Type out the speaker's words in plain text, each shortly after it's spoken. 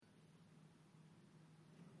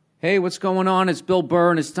Hey, what's going on? It's Bill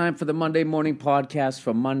Burr, and it's time for the Monday Morning Podcast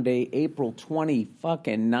for Monday, April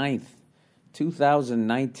 29th,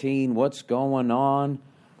 2019. What's going on?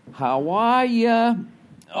 How are ya?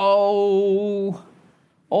 Oh,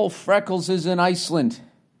 old Freckles is in Iceland.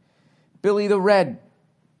 Billy the Red,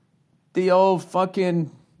 the old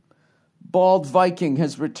fucking bald Viking,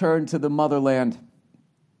 has returned to the motherland.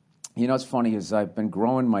 You know what's funny is I've been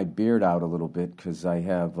growing my beard out a little bit because I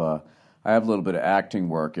have a little bit of acting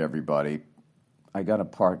work, everybody. I got a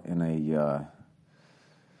part in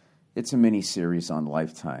it's a mini-series on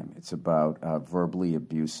Lifetime. It's about verbally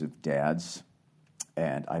abusive dads,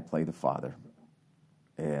 and I play the father.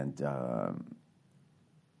 And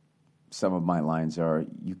some of my lines are,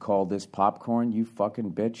 "You call this popcorn, you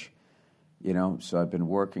fucking bitch?" You know, so I've been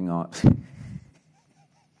working on...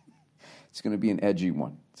 It's going to be an edgy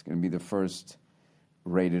one. It's going to be the first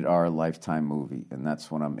rated R Lifetime movie, and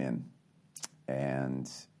that's what I'm in. And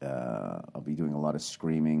I'll be doing a lot of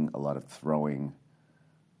screaming, a lot of throwing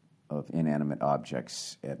of inanimate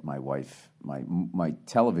objects at my wife, my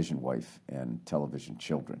television wife and television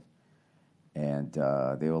children. And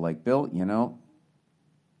they were like, "Bill, you know,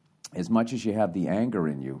 as much as you have the anger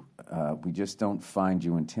in you, we just don't find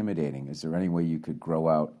you intimidating. Is there any way you could grow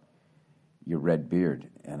out your red beard?"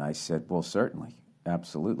 And I said, "Well, certainly,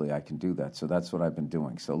 absolutely, I can do that." So that's what I've been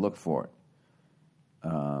doing. So look for it.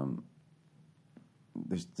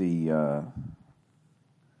 There's the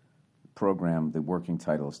program, the working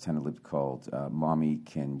title is tentatively called "Mommy,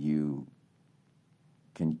 Could You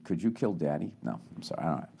Kill Daddy?" No, I'm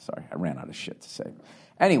sorry. I ran out of shit to say.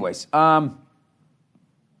 Anyways, I'm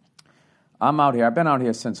out here. I've been out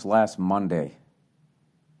here since last Monday.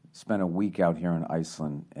 Spent a week out here in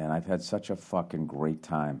Iceland, and I've had such a fucking great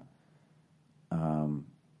time. I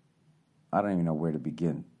don't even know where to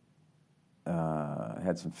begin. I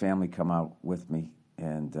had some family come out with me,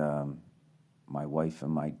 and my wife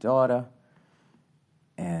and my daughter,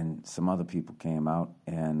 and some other people came out.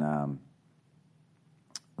 And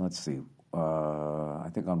let's see, I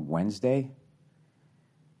think on Wednesday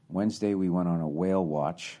we went on a whale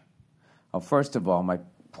watch. Oh, first of all, my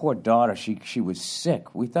poor daughter, she was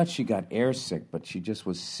sick. We thought she got air sick, but she just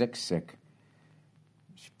was sick.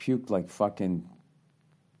 She puked like fucking,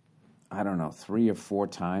 I don't know, 3 or 4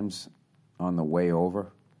 times on the way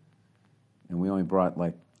over. And we only brought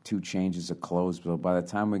like 2 changes of clothes. But by the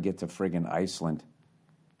time we get to friggin' Iceland,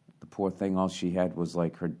 the poor thing, all she had was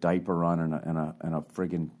like her diaper on and a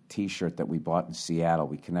friggin' T-shirt that we bought in Seattle.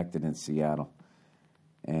 We connected in Seattle.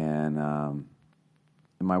 And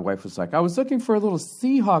my wife was like, "I was looking for a little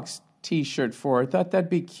Seahawks T-shirt for her. I thought that'd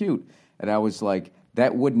be cute." And I was like,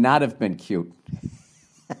 "That would not have been cute."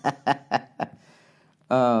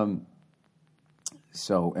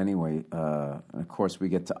 So anyway, of course, we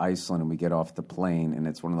get to Iceland and we get off the plane, and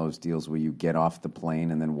it's one of those deals where you get off the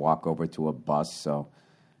plane and then walk over to a bus. So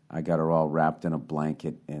I got her all wrapped in a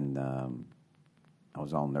blanket, and I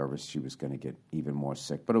was all nervous she was going to get even more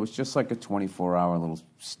sick. But it was just like a 24-hour little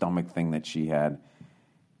stomach thing that she had.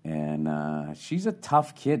 And she's a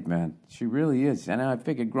tough kid, man. She really is. And I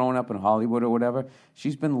figured growing up in Hollywood or whatever,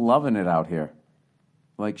 she's been loving it out here.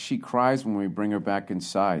 Like, she cries when we bring her back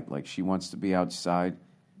inside. Like, she wants to be outside.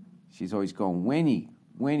 She's always going, "Winnie,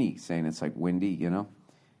 Winnie," saying it's like windy, you know?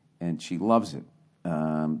 And she loves it.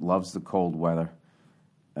 Loves the cold weather.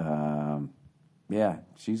 Yeah,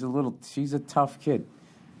 she's a tough kid.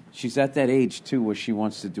 She's at that age, too, where she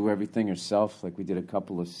wants to do everything herself. Like, we did a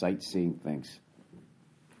couple of sightseeing things.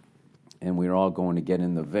 And we were all going to get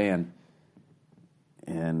in the van.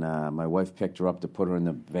 And my wife picked her up to put her in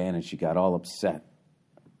the van, and she got all upset.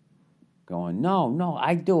 Going, no,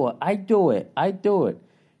 I do it.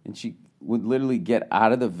 And she would literally get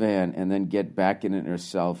out of the van and then get back in it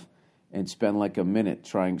herself and spend like a minute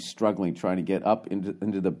struggling, trying to get up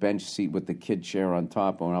into the bench seat with the kid chair on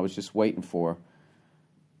top. And I was just waiting for her.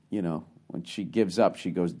 You know, when she gives up,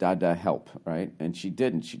 she goes, "Dada, help," right? And she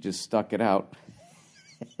didn't. She just stuck it out,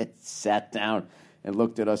 sat down, and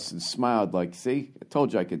looked at us and smiled like, "See, I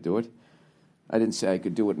told you I could do it." I didn't say I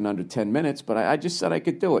could do it in under 10 minutes, but I just said I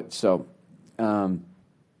could do it. So, been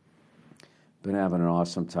having an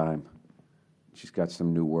awesome time. She's got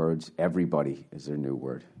some new words. Everybody is her new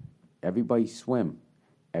word. Everybody swim.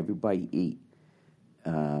 Everybody eat.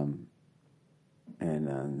 And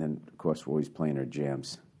then, of course, we're always playing her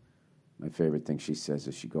jams. My favorite thing she says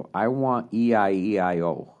is she go, "I want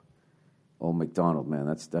E-I-E-I-O." Old McDonald, man,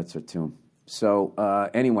 that's her tune. So,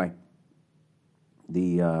 anyway,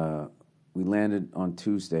 we landed on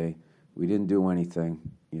Tuesday. We didn't do anything.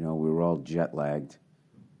 You know, we were all jet-lagged.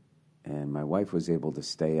 And my wife was able to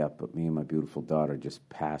stay up, but me and my beautiful daughter just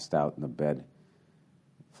passed out in the bed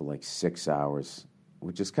for like 6 hours,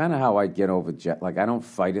 which is kind of how I get over jet. Like, I don't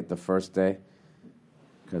fight it the first day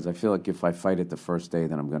because I feel like if I fight it the first day,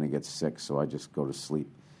 then I'm going to get sick, so I just go to sleep.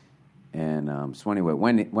 And so anyway,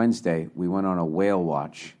 Wednesday, we went on a whale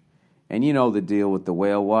watch. And you know the deal with the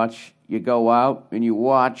whale watch. You go out and you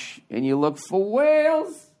watch and you look for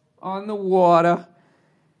whales on the water.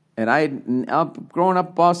 And growing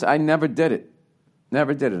up, boss, I never did it.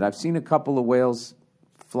 Never did it. I've seen a couple of whales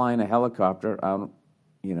flying a helicopter out,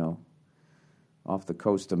 off the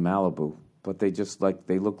coast of Malibu. But they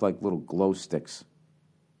look like little glow sticks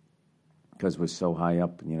because we're so high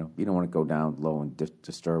up. You don't want to go down low and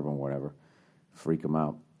disturb them or whatever, freak them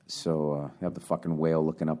out. So you have the fucking whale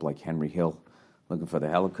looking up like Henry Hill, looking for the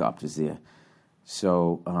helicopters there.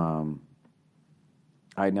 So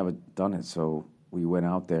I had never done it, so we went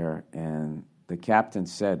out there, and the captain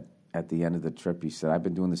said at the end of the trip, he said, I've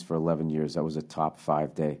been doing this for 11 years. That was a top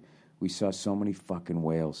 5 day. We saw so many fucking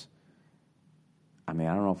whales. I mean,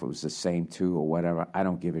 I don't know if it was the same two or whatever. I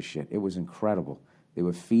don't give a shit. It was incredible. They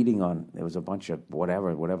were feeding on, there was a bunch of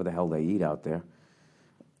whatever the hell they eat out there.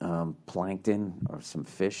 Plankton or some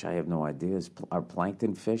fish. I have no idea. Are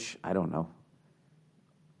plankton fish? I don't know.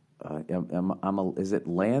 Is it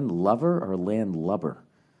land lover or land lubber?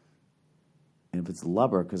 And if it's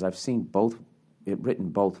lubber, because I've seen it written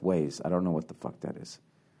both ways. I don't know what the fuck that is.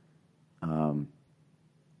 But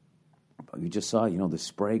you just saw, the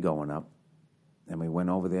spray going up. And we went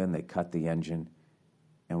over there and they cut the engine.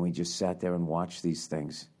 And we just sat there and watched these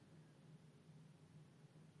things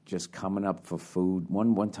just coming up for food.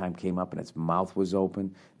 One time came up and its mouth was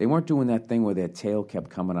open. They weren't doing that thing where their tail kept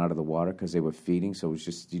coming out of the water because they were feeding. So it was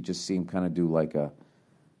just, you just see them kind of do like a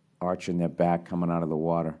arch in their back coming out of the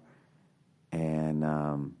water. And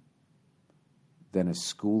then a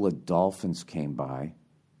school of dolphins came by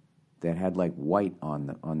that had like white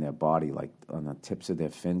on their body, like on the tips of their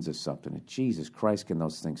fins or something. And Jesus Christ, can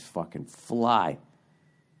those things fucking fly?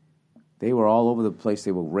 They were all over the place.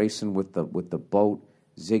 They were racing with the boat,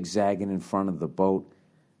 zigzagging in front of the boat.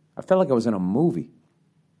 I felt like I was in a movie.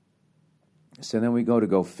 So then we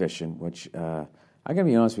go fishing, which I got to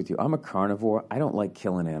be honest with you. I'm a carnivore. I don't like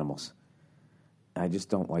killing animals. I just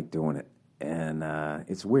don't like doing it. And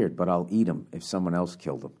it's weird, but I'll eat them if someone else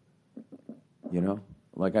killed them.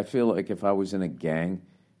 Like, I feel like if I was in a gang,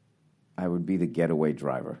 I would be the getaway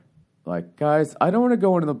driver. Like, guys, I don't want to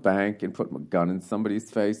go into the bank and put my gun in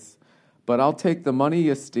somebody's face, but I'll take the money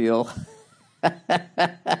you steal.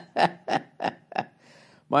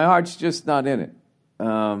 My heart's just not in it.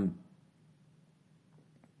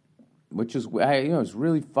 Which is, it's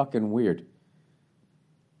really fucking weird.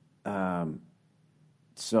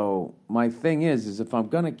 So my thing is if I'm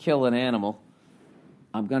going to kill an animal,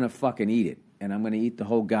 I'm going to fucking eat it. And I'm going to eat the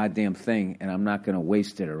whole goddamn thing, and I'm not going to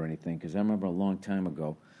waste it or anything. Because I remember a long time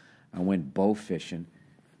ago, I went bow fishing,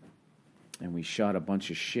 and we shot a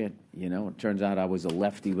bunch of shit, It turns out I was a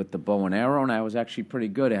lefty with the bow and arrow, and I was actually pretty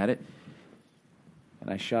good at it.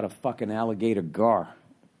 And I shot a fucking alligator gar.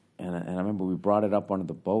 And I remember we brought it up onto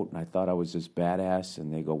the boat, and I thought I was this badass.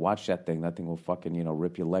 And they go, watch that thing. That thing will fucking,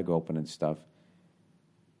 rip your leg open and stuff.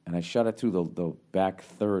 And I shot it through the back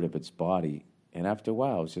third of its body. And after a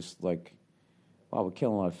while, I was just like, wow, we're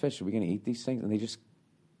killing a lot of fish. Are we going to eat these things? And they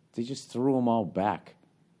just threw them all back.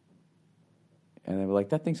 And they were like,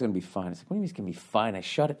 that thing's going to be fine. I was like, what do you mean it's going to be fine? I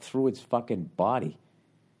shot it through its fucking body.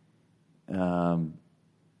 And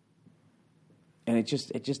it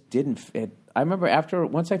just didn't fit. I remember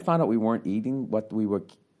once I found out we weren't eating what we were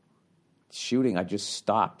shooting, I just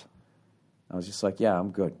stopped. I was just like, yeah,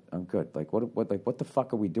 I'm good. Like, what the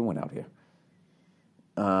fuck are we doing out here?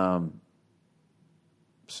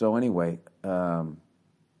 So anyway,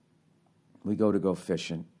 we go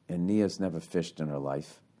fishing, and Nia's never fished in her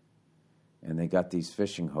life. And they got these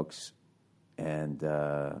fishing hooks, and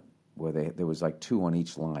where there was like 2 on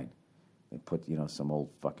each line. They put, some old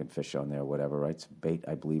fucking fish on there or whatever, right? Some bait,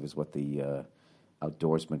 I believe, is what the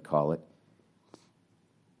outdoorsmen call it.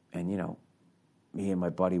 And, me and my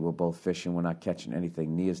buddy were both fishing. We're not catching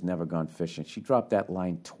anything. Nia's never gone fishing. She dropped that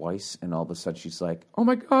line twice, and all of a sudden she's like, oh,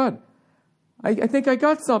 my God, I think I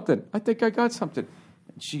got something. And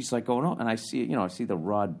she's like going, oh, and I see, I see the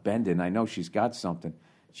rod bending. I know she's got something.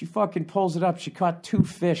 She fucking pulls it up. She caught 2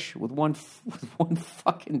 fish with one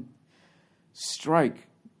fucking strike.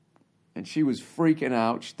 And she was freaking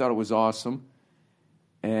out. She thought it was awesome.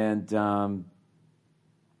 And then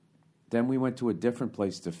we went to a different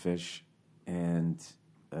place to fish. And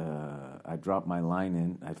I dropped my line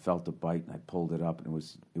in. I felt a bite, and I pulled it up. And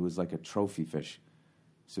it was like a trophy fish.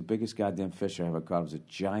 It's the biggest goddamn fish I ever caught. It was a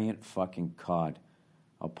giant fucking cod.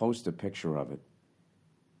 I'll post a picture of it.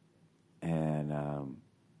 And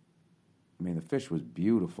the fish was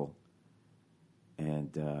beautiful.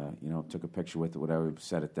 And, took a picture with it, whatever,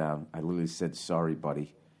 set it down. I literally said, sorry,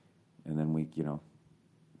 buddy. And then we,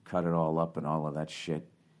 cut it all up and all of that shit.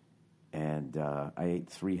 And I ate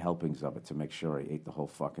 3 helpings of it to make sure I ate the whole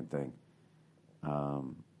fucking thing.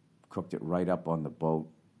 Cooked it right up on the boat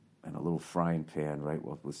in a little frying pan, right,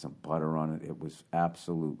 with some butter on it. It was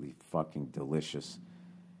absolutely fucking delicious.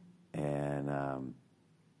 And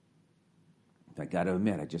I got to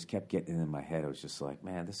admit, I just kept getting it in my head. I was just like,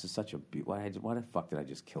 man, this is such a why the fuck did I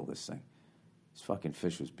just kill this thing? This fucking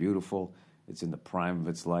fish was beautiful. It's in the prime of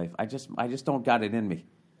its life. I just don't got it in me.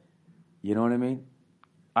 You know what I mean?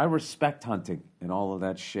 I respect hunting and all of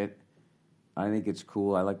that shit. I think it's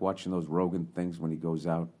cool. I like watching those Rogan things when he goes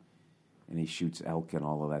out and he shoots elk and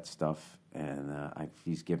all of that stuff. And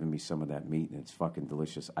he's giving me some of that meat, and it's fucking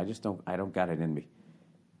delicious. I don't got it in me.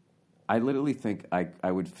 I literally think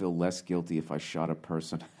I would feel less guilty if I shot a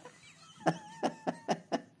person.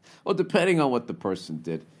 Well, depending on what the person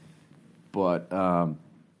did. But I'm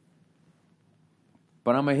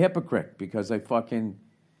a hypocrite because I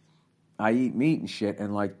eat meat and shit.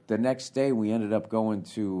 And like the next day we ended up going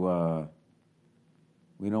to,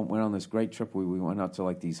 went on this great trip. We went out to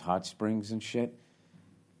like these hot springs and shit.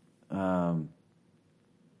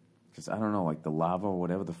 Because I don't know, like the lava or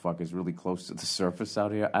whatever the fuck is really close to the surface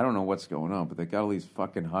out here. I don't know what's going on, but they got all these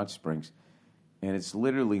fucking hot springs. And it's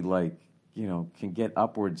literally like, can get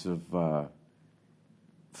upwards of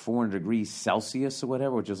 400 degrees Celsius or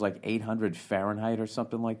whatever, which is like 800 Fahrenheit or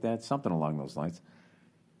something like that, something along those lines.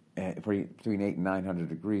 Between 8 and 900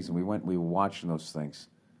 degrees. And we were watching those things.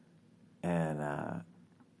 And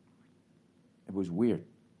it was weird.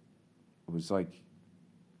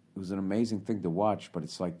 It was an amazing thing to watch, but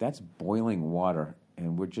it's like, that's boiling water,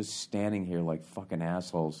 and we're just standing here like fucking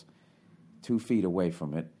assholes 2 feet away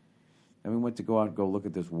from it. And we went to go out and go look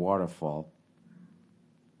at this waterfall.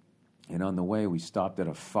 And on the way, we stopped at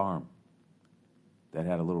a farm that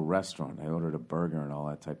had a little restaurant. I ordered a burger and all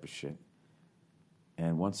that type of shit.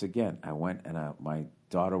 And once again, I went and my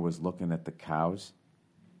daughter was looking at the cows.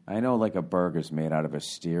 I know like a burger's made out of a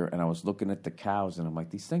steer, and I was looking at the cows, and I'm like,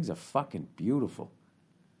 these things are fucking beautiful.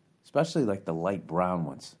 Especially like the light brown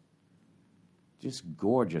ones. Just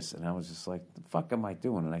gorgeous. And I was just like, the fuck am I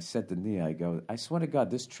doing? And I said to Nia, I swear to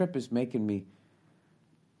God, this trip is making me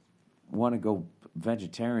want to go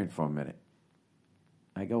vegetarian for a minute.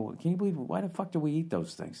 I go, can you believe it? Why the fuck do we eat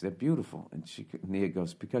those things? They're beautiful. And Nia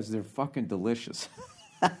goes, because they're fucking delicious.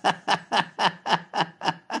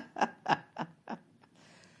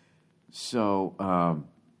 So,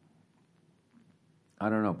 I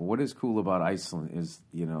don't know, but what is cool about Iceland is,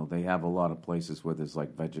 they have a lot of places where there's like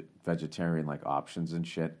vegetarian like options and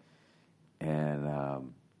shit. And I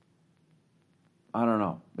don't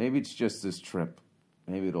know. Maybe it's just this trip.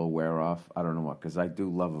 Maybe it'll wear off. I don't know what, because I do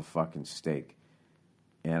love a fucking steak.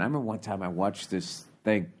 And I remember one time I watched this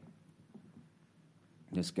thing.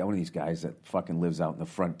 One of these guys that fucking lives out in the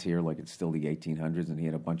frontier like it's still the 1800s, and he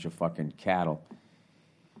had a bunch of fucking cattle.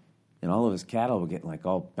 And all of his cattle were getting like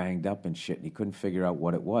all banged up and shit, and he couldn't figure out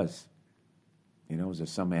what it was. Was there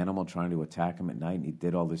some animal trying to attack him at night? And he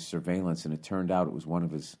did all this surveillance, and it turned out it was one of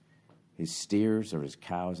his steers or his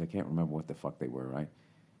cows. I can't remember what the fuck they were, right?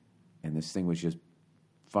 And this thing was just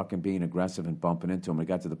fucking being aggressive and bumping into him. It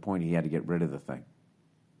got to the point he had to get rid of the thing.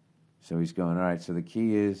 So he's going, all right, so the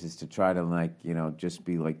key is to try to just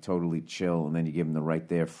be like totally chill, and then you give them the right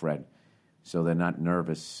there, Fred, so they're not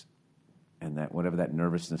nervous. And that whatever that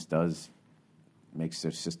nervousness does makes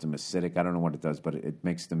their system acidic. I don't know what it does, but it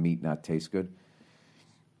makes the meat not taste good.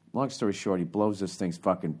 Long story short, he blows this thing's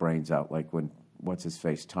fucking brains out, like when,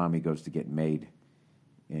 what's-his-face, Tommy goes to get made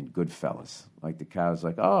in Goodfellas. Like the cow's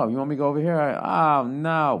like, oh, you want me to go over here? Oh,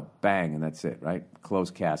 no. Bang, and that's it, right?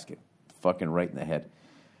 Closed casket. Fucking right in the head.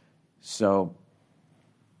 So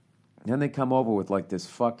then they come over with like this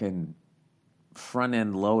fucking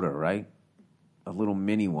front-end loader, right? A little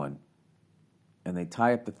mini one. And they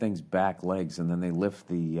tie up the thing's back legs, and then they lift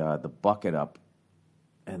the bucket up,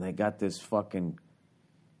 and they got this fucking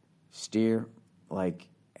steer like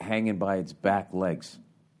hanging by its back legs.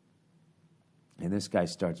 And this guy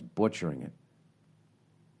starts butchering it.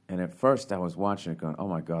 And at first I was watching it going, oh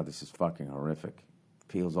my God, this is fucking horrific.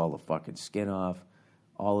 Peels all the fucking skin off,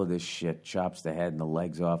 all of this shit, chops the head and the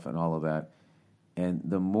legs off and all of that. And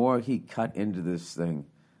the more he cut into this thing,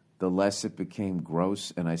 the less it became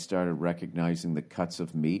gross, and I started recognizing the cuts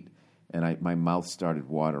of meat, and my mouth started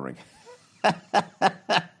watering. How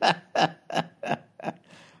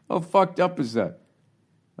fucked up is that?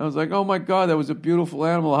 I was like, oh my God, that was a beautiful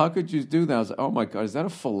animal. How could you do that? I was like, oh my God, is that a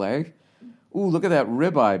fillet? ooh, look at that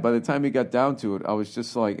ribeye. By the time he got down to it, I was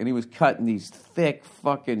just like, and he was cutting these thick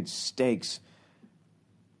fucking steaks.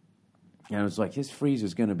 And I was like, his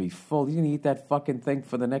freezer's going to be full. He's going to eat that fucking thing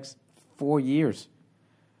for the next 4 years.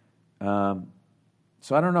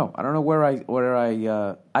 So I don't know. I don't know where I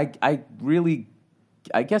really,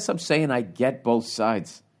 I guess I'm saying I get both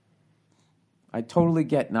sides. I totally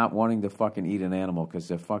get not wanting to fucking eat an animal because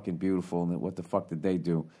they're fucking beautiful and what the fuck did they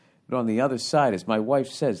do? But on the other side, as my wife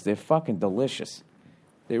says, they're fucking delicious.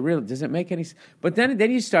 They really, does it make any sense? But then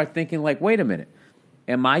you start thinking like, wait a minute,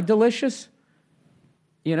 am I delicious?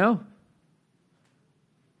 You know?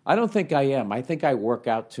 I don't think I am. I think I work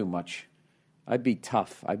out too much. I'd be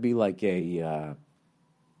tough. I'd be like a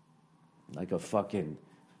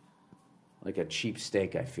cheap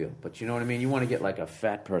steak, I feel. But you know what I mean? You want to get like a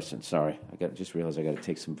fat person. Sorry. Just realized I got to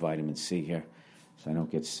take some vitamin C here so I don't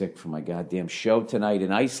get sick for my goddamn show tonight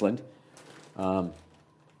in Iceland. Hang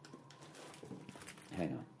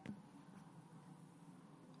on.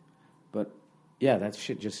 But, yeah, that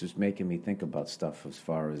shit just is making me think about stuff as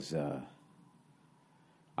far as...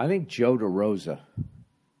 I think Joe DeRosa...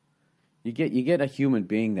 You get a human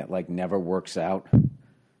being that, like, never works out,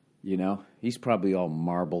 you know? He's probably all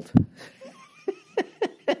marbled.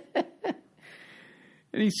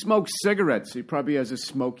 And he smokes cigarettes. He probably has a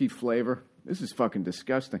smoky flavor. This is fucking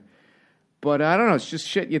disgusting. But I don't know. It's just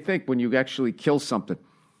shit you think when you actually kill something.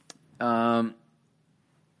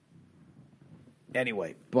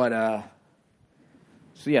 Anyway, but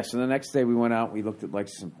so the next day we went out. We looked at like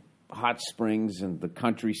some hot springs and the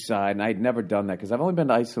countryside, and I'd never done that because I've only been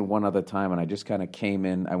to Iceland one other time, and I just kind of came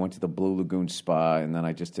in. I went to the Blue Lagoon Spa, and then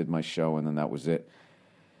I just did my show, and then that was it.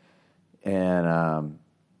 And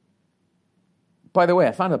by the way,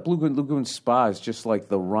 I found out Blue Lagoon Spa is just like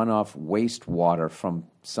the runoff wastewater from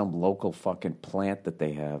some local fucking plant that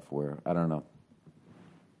they have where, I don't know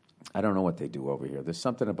what they do over here. There's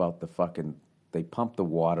something about the fucking, they pump the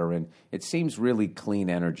water in. It seems really clean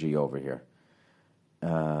energy over here.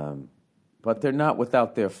 But they're not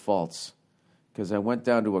without their faults. Because I went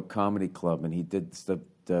down to a comedy club and he did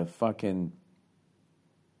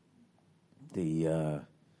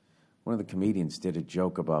one of the comedians did a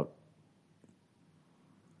joke about,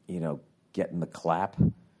 you know, getting the clap.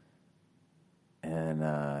 And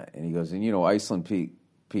he goes, and you know, Iceland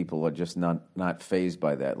people are just not fazed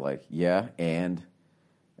by that. Like, yeah, and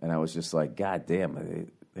I was just like, God damn,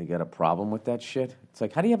 they got a problem with that shit? It's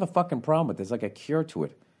like, how do you have a fucking problem with it? There's like a cure to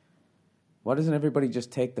it. Why doesn't everybody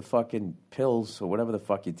just take the fucking pills or whatever the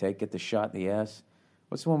fuck you take, get the shot in the ass?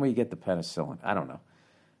 What's the one where you get the penicillin? I don't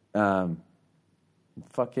know.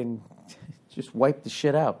 Fucking just wipe the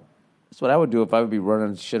shit out. That's what I would do if I would be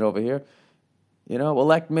running shit over here. You know,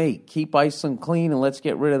 elect me. Keep Iceland clean and let's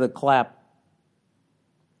get rid of the clap.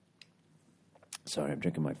 Sorry, I'm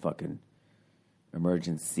drinking my fucking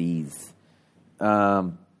emergencies.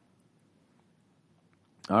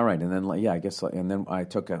 All right, and then I guess, and then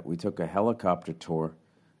we took a helicopter tour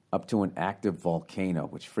up to an active volcano,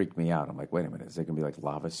 which freaked me out. I'm like, wait a minute, is there gonna be like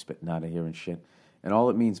lava spitting out of here and shit? And all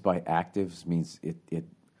it means by active means it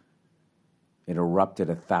erupted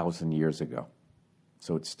 1,000 years ago,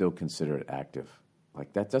 so it's still considered active.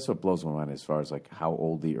 Like that's what blows my mind as far as like how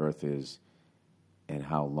old the Earth is and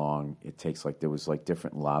how long it takes. Like there was like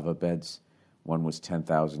different lava beds. One was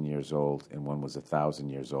 10,000 years old and one was 1,000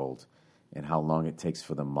 years old. And how long it takes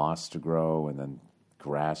for the moss to grow and then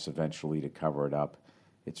grass eventually to cover it up.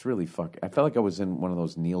 It's really I felt like I was in one of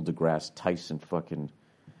those Neil deGrasse Tyson fucking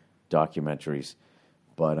documentaries.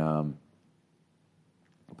 But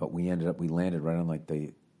we landed right on like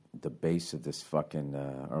the base of this fucking,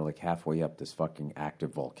 or like halfway up this fucking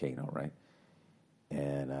active volcano, right?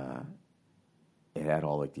 And it had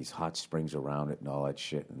all like these hot springs around it and all that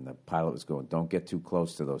shit. And the pilot was going, don't get too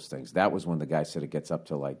close to those things. That was when the guy said it gets up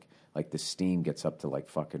to like the steam gets up to like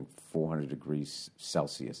fucking 400 degrees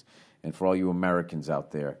Celsius. And for all you Americans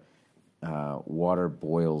out there, water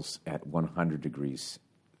boils at 100 degrees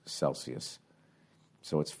Celsius.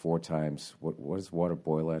 So it's 4 times, what does water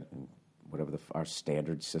boil at? And whatever our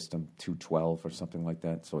standard system, 212 or something like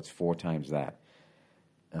that. So it's 4 times that.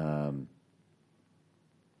 No,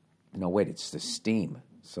 wait, it's the steam.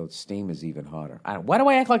 So steam is even hotter. Why do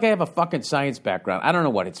I act like I have a fucking science background? I don't know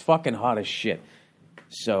what. It's fucking hot as shit.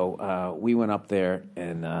 So we went up there,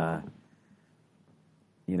 and,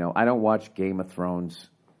 you know, I don't watch Game of Thrones,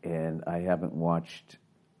 and I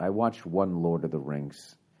watched one Lord of the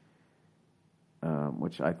Rings,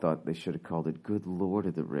 which I thought they should have called it Good Lord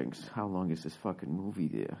of the Rings. How long is this fucking movie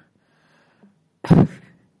there?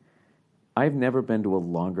 I've never been to a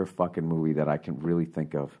longer fucking movie that I can really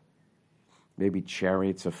think of. Maybe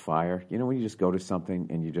Chariots of Fire. You know when you just go to something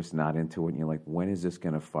and you're just not into it and you're like, when is this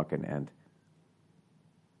going to fucking end?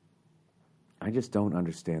 I just don't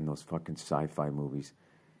understand those fucking sci-fi movies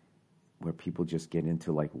where people just get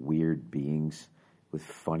into like weird beings with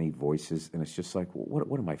funny voices, and it's just like,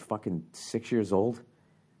 what am I, fucking 6 years old?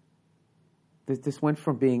 This went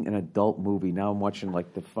from being an adult movie, now I'm watching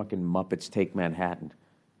like the fucking Muppets Take Manhattan.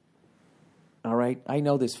 All right, I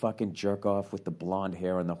know this fucking jerk-off with the blonde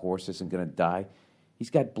hair and the horse isn't going to die.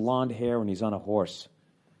 He's got blonde hair and he's on a horse.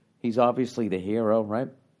 He's obviously the hero, right?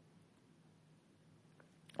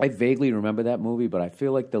 I vaguely remember that movie, but I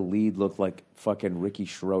feel like the lead looked like fucking Ricky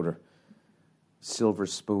Schroeder, Silver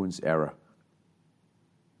Spoon's era.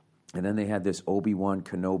 And then they had this Obi-Wan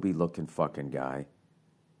Kenobi-looking fucking guy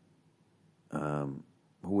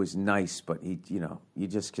who was nice, but he, you know, you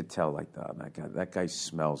just could tell like that guy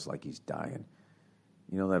smells like he's dying.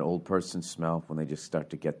 You know that old person smell when they just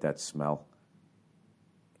start to get that smell?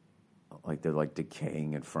 Like they're like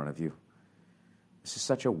decaying in front of you. This is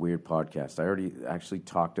such a weird podcast. I already actually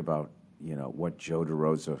talked about, you know, what Joe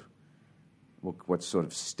DeRosa, what sort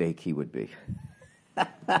of steak he would be.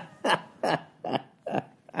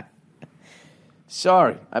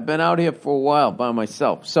 Sorry, I've been out here for a while by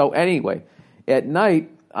myself. So anyway, at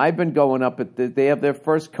night, I've been going up they have their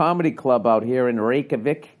first comedy club out here in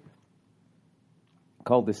Reykjavik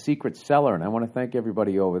called The Secret Cellar, and I want to thank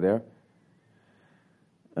everybody over there.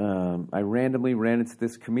 I randomly ran into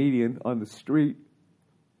this comedian on the street.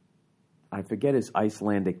 I forget his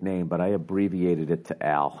Icelandic name, but I abbreviated it to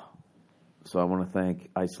Al. So I want to thank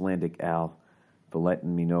Icelandic Al for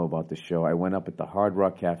letting me know about the show. I went up at the Hard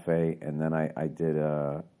Rock Cafe, and then I did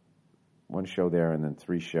one show there and then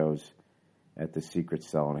 3 shows at the Secret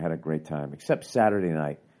Cellar, and I had a great time. Except Saturday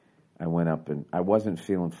night, I went up, and I wasn't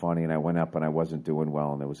feeling funny, and I went up, and I wasn't doing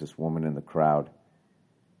well, and there was this woman in the crowd,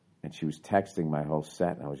 and she was texting my whole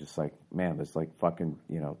set, and I was just like, man, there's like fucking,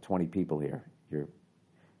 20 people here.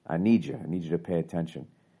 I need you to pay attention.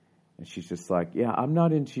 And she's just like, yeah, I'm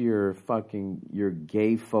not into your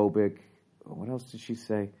gay phobic, what else did she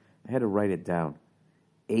say? I had to write it down.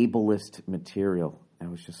 Ableist material. I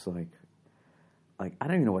was just like, I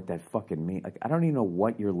don't even know what that fucking means. Like, I don't even know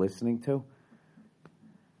what you're listening to.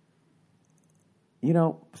 You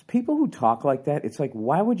know, people who talk like that, it's like,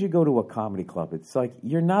 why would you go to a comedy club? It's like,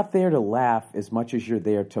 you're not there to laugh as much as you're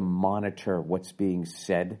there to monitor what's being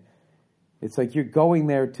said. It's like you're going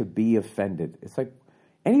there to be offended. It's like,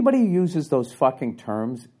 anybody who uses those fucking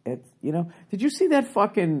terms, did you see that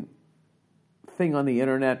fucking thing on the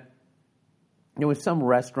internet? There was some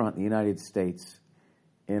restaurant in the United States,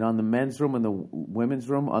 and on the men's room and the women's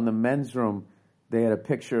room, on the men's room, they had a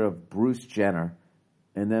picture of Bruce Jenner,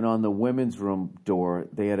 and then on the women's room door,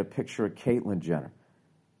 they had a picture of Caitlyn Jenner,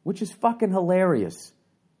 which is fucking hilarious.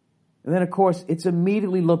 And then, of course, it's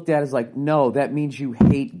immediately looked at as like, no, that means you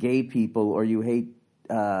hate gay people, or you hate,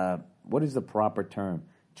 what is the proper term?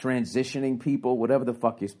 Transitioning people, whatever the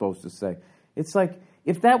fuck you're supposed to say. It's like,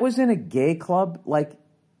 if that was in a gay club, like,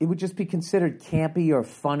 it would just be considered campy or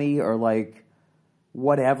funny or like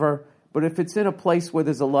whatever. But if it's in a place where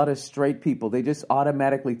there's a lot of straight people, they just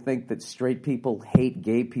automatically think that straight people hate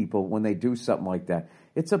gay people when they do something like that.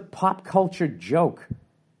 It's a pop culture joke.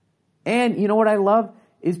 And you know what I love?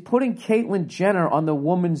 Is putting Caitlyn Jenner on the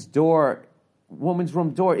woman's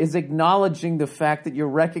room door is acknowledging the fact that you're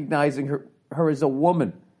recognizing her as a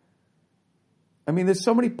woman. I mean, there's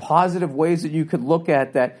so many positive ways that you could look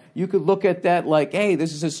at that. You could look at that like, hey,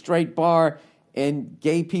 this is a straight bar, and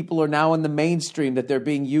gay people are now in the mainstream, that they're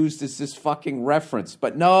being used as this fucking reference.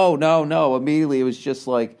 But no. Immediately it was just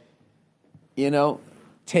like,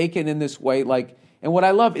 taken in this way. Like, and what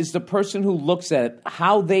I love is the person who looks at it,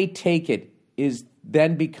 how they take it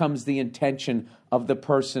then becomes the intention of the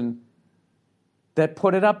person that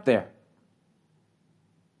put it up there.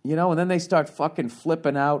 And then they start fucking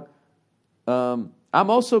flipping out. I'm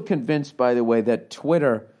also convinced, by the way, that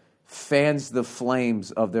Twitter fans the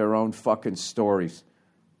flames of their own fucking stories.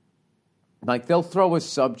 Like, they'll throw a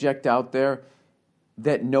subject out there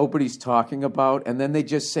that nobody's talking about, and then they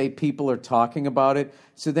just say people are talking about it.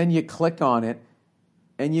 So then you click on it,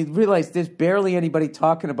 and you realize there's barely anybody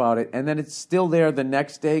talking about it, and then it's still there the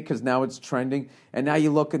next day because now it's trending, and now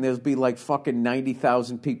you look and there'll be like fucking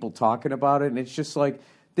 90,000 people talking about it, and it's just like,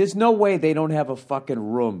 there's no way they don't have a fucking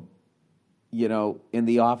room, in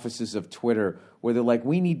the offices of Twitter where they're like,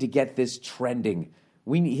 we need to get this trending.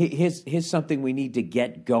 Here's something we need to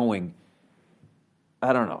get going.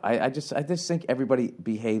 I don't know. I just think everybody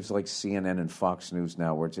behaves like CNN and Fox News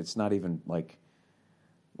now, where it's not even like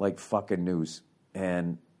fucking news.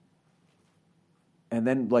 And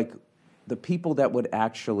then, like, the people that would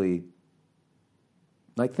actually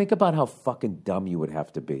Like, think about how fucking dumb you would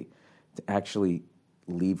have to be to actually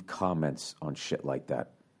leave comments on shit like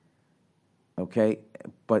that. Okay?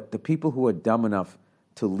 But the people who are dumb enough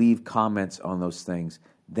to leave comments on those things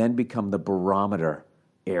then become the barometer,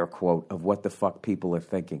 air quote, of what the fuck people are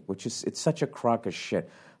thinking, which is, it's such a crock of shit.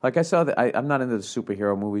 Like I saw that, I'm not into the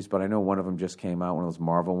superhero movies, but I know one of them just came out, one of those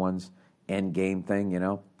Marvel ones, Endgame thing, you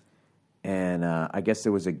know? And I guess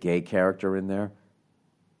there was a gay character in there.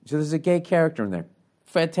 So there's a gay character in there.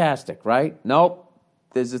 Fantastic, right? Nope.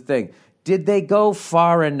 There's a thing. Did they go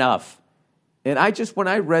far enough? And when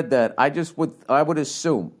I read that, I would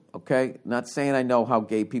assume, okay, not saying I know how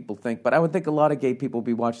gay people think, but I would think a lot of gay people would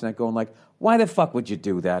be watching that going like, why the fuck would you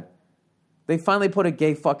do that? They finally put a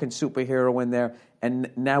gay fucking superhero in there,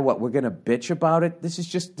 and now what, we're going to bitch about it? This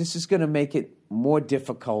is going to make it more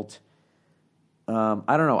difficult. I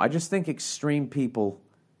don't know. I just think extreme people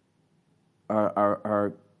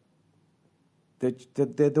are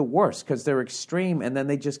they're the worst because they're extreme, and then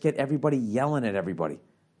they just get everybody yelling at everybody.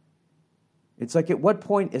 It's like, at what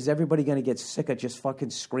point is everybody going to get sick of just fucking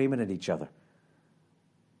screaming at each other?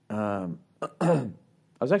 I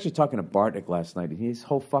was actually talking to Bartek last night, and his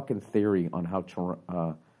whole fucking theory on how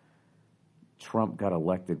Trump got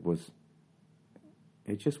elected was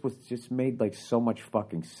just made like so much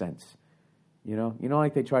fucking sense. You know,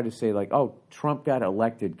 like they tried to say, like, oh, Trump got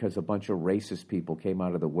elected because a bunch of racist people came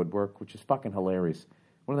out of the woodwork, which is fucking hilarious.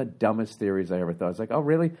 One of the dumbest theories I ever thought. I was like, oh,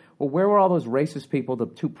 really? Well, where were all those racist people the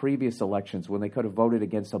 2 previous elections when they could have voted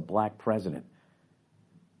against a black president?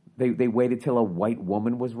 They waited till a white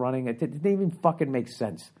woman was running? It didn't even fucking make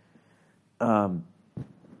sense. And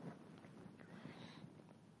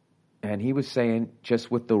he was saying,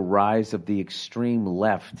 just with the rise of the extreme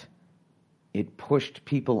left, it pushed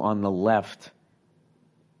people on the left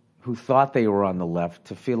who thought they were on the left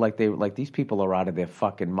to feel like these people are out of their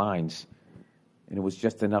fucking minds. And it was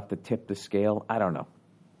just enough to tip the scale. I don't know.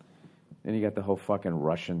 Then you got the whole fucking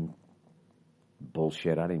Russian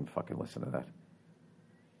bullshit. I didn't even fucking listen to that.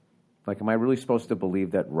 Like, am I really supposed to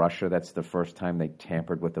believe that Russia, that's the first time they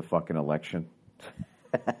tampered with the fucking election?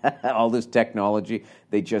 All this technology,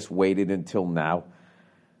 they just waited until now.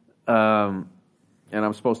 And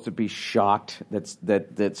I'm supposed to be shocked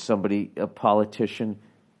that somebody, a politician,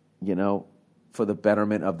 you know, for the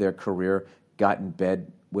betterment of their career, got in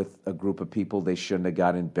bed with a group of people they shouldn't have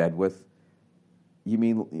got in bed with. You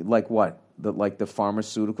mean like what? Like the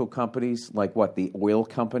pharmaceutical companies? Like what? The oil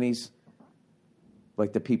companies?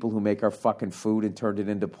 Like the people who make our fucking food and turned it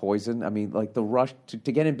into poison? I mean, like to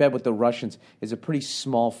get in bed with the Russians is a pretty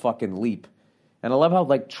small fucking leap. And I love how,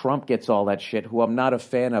 like, Trump gets all that shit, who I'm not a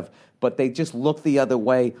fan of, but they just look the other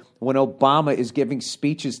way when Obama is giving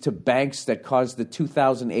speeches to banks that caused the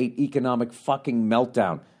 2008 economic fucking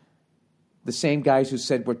meltdown. The same guys who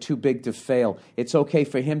said we're too big to fail. It's okay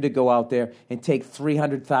for him to go out there and take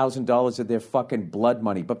 $300,000 of their fucking blood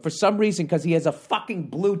money. But for some reason, because he has a fucking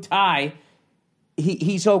blue tie,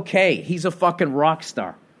 he's okay. He's a fucking rock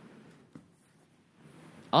star.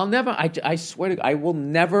 I swear to God, I will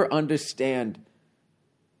never understand.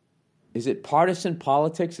 Is it partisan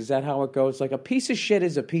politics? Is that how it goes? Like, a piece of shit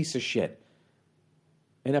is a piece of shit.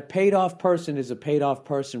 And a paid-off person is a paid-off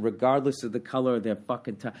person, regardless of the color of their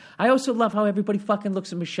fucking tie. I also love how everybody fucking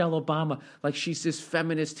looks at Michelle Obama like she's this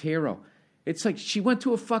feminist hero. It's like she went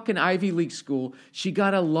to a fucking Ivy League school, she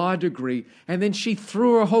got a law degree, and then she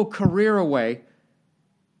threw her whole career away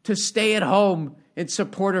to stay at home and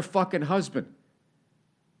support her fucking husband.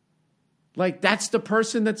 Like, that's the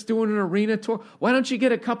person that's doing an arena tour? Why don't you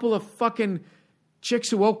get a couple of fucking chicks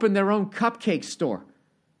who open their own cupcake store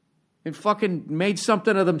and fucking made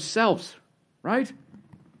something of themselves, right?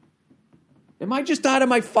 Am I just out of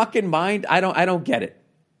my fucking mind? I don't get it.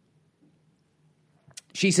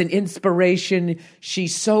 She's an inspiration.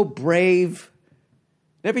 She's so brave.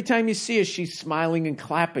 Every time you see her, she's smiling and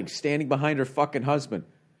clapping, standing behind her fucking husband.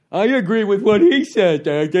 I agree with what he said.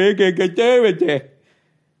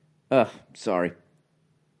 Sorry.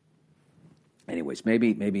 Anyways,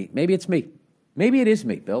 maybe it's me. Maybe it is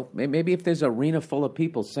me, Bill. Maybe if there's an arena full of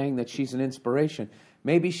people saying that she's an inspiration,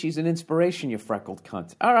 maybe she's an inspiration, you freckled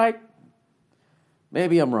cunt. All right.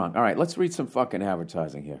 Maybe I'm wrong. All right, let's read some fucking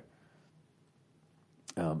advertising here.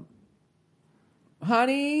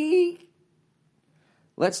 Honey,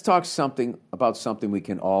 let's talk about something we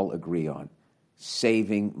can all agree on.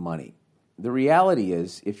 Saving money. The reality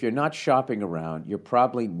is, if you're not shopping around, you're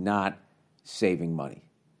probably not saving money.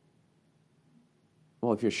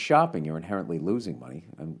 Well, if you're shopping, you're inherently losing money,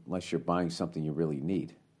 unless you're buying something you really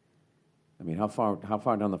need. I mean, how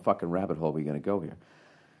far down the fucking rabbit hole are we going to go here?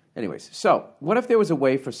 Anyways, so what if there was a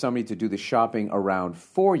way for somebody to do the shopping around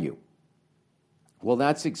for you? Well,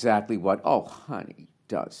 that's exactly what, Honey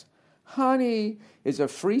does. Honey is a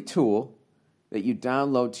free tool that you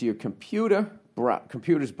download to your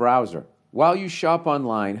computer's browser. While you shop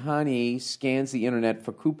online, Honey scans the internet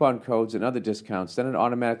for coupon codes and other discounts. Then it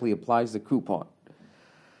automatically applies the coupon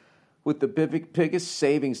with the biggest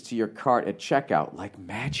savings to your cart at checkout, like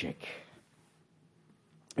magic.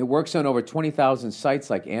 It works on over 20,000 sites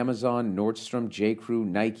like Amazon, Nordstrom, J.Crew,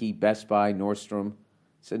 Nike, Best Buy, Nordstrom. I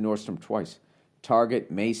said Nordstrom twice. Target,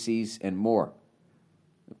 Macy's, and more.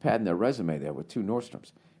 They're padding their resume there with 2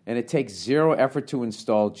 Nordstroms. And it takes zero effort to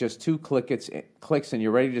install, just 2 clicks, and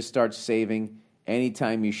you're ready to start saving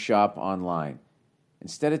anytime you shop online.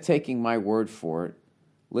 Instead of taking my word for it,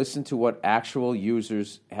 listen to what actual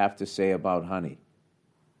users have to say about Honey.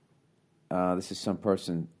 This is some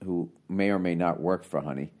person who may or may not work for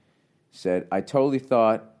Honey. Said, I totally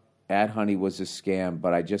thought @Honey was a scam,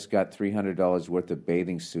 but I just got $300 worth of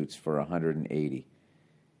bathing suits for $180.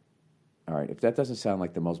 All right, if that doesn't sound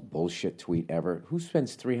like the most bullshit tweet ever, who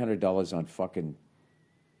spends $300 on fucking...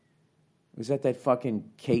 Was that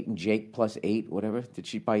fucking Kate and Jake plus 8, whatever? Did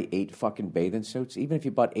she buy 8 fucking bathing suits? Even if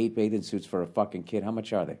you bought 8 bathing suits for a fucking kid, how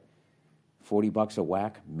much are they? $40 a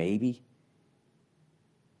whack? Maybe?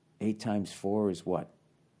 8 times 4 is what?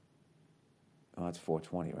 Oh, that's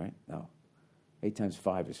 $420, right? No. 8 times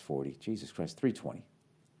 5 is 40. Jesus Christ, $320.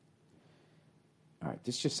 All right,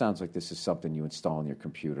 this just sounds like this is something you install on your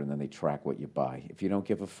computer and then they track what you buy. If you don't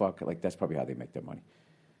give a fuck, like that's probably how they make their money.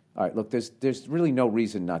 All right, look, there's really no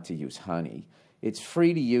reason not to use Honey. It's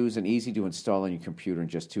free to use and easy to install on your computer in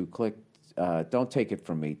just 2 clicks. Don't take it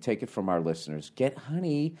from me. Take it from our listeners. Get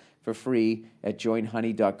Honey for free at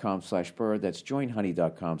joinhoney.com/Burr. That's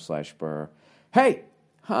joinhoney.com/Burr. Hey,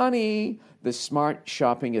 Honey, the smart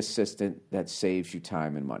shopping assistant that saves you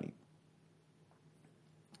time and money.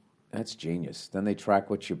 That's genius. Then they track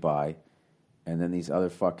what you buy, and then these other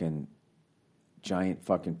fucking giant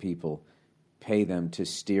fucking people pay them to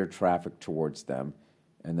steer traffic towards them,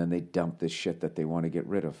 and then they dump this shit that they want to get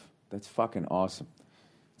rid of. That's fucking awesome.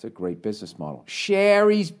 It's a great business model.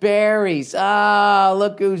 Sherry's Berries.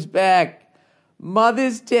 Look who's back.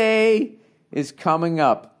 Mother's Day is coming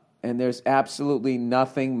up, and there's absolutely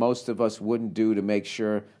nothing most of us wouldn't do to make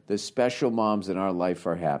sure the special moms in our life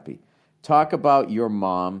are happy. Talk about your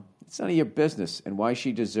mom. It's none of your business and why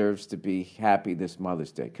she deserves to be happy this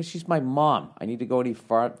Mother's Day. Because she's my mom. I need to go any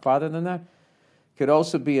farther than that? Could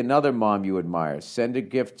also be another mom you admire. Send a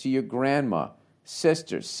gift to your grandma,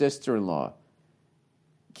 sister, sister-in-law,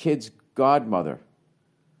 kid's godmother,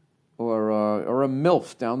 or a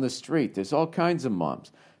MILF down the street. There's all kinds of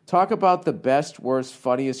moms. Talk about the best, worst,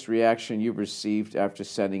 funniest reaction you've received after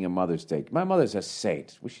sending a Mother's Day. My mother's a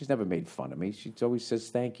saint. Well, she's never made fun of me. She always says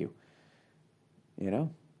thank you. You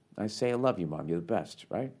know? I say, I love you, Mom. You're the best,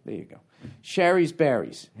 right? There you go. Sherry's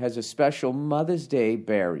Berries has a special Mother's Day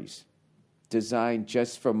berries designed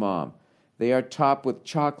just for Mom. They are topped with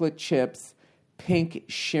chocolate chips, pink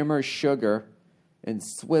shimmer sugar, and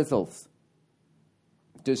swizzles.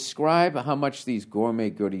 Describe how much these gourmet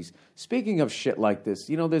goodies... Speaking of shit like this,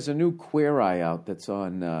 you know, there's a new Queer Eye out that's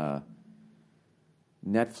on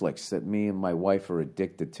Netflix that me and my wife are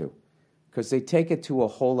addicted to. Because they take it to a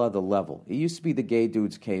whole other level. It used to be the gay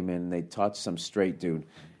dudes came in and they taught some straight dude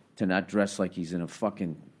to not dress like he's in a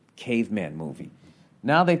fucking caveman movie.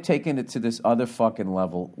 Now they've taken it to this other fucking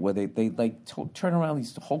level where they turn around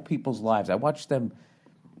these whole people's lives. I watched them,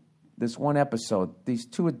 this one episode, these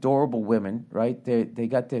 2 adorable women, right? They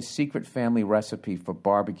got their secret family recipe for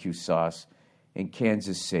barbecue sauce in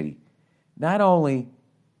Kansas City. Not only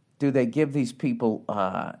do they give these people...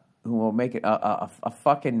 who will make it a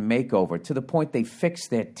fucking makeover to the point they fix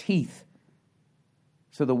their teeth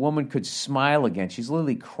so the woman could smile again. She's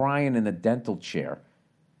literally crying in the dental chair.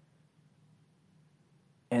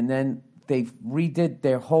 And then they redid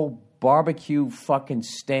their whole barbecue fucking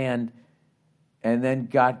stand and then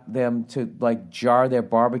got them to, like, jar their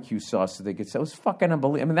barbecue sauce so they could say, it was fucking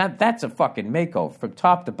unbelievable. I mean, that's a fucking makeover from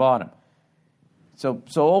top to bottom. So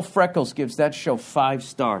old Freckles gives that show 5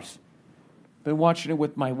 stars. Been watching it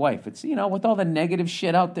with my wife. It's, you know, with all the negative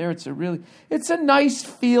shit out there, it's a nice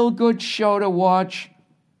feel-good show to watch.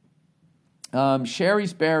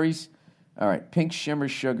 Sherry's Berries. All right, pink shimmer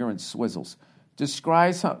sugar and swizzles.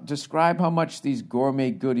 Describe how much these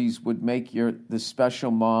gourmet goodies would make the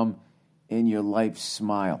special mom in your life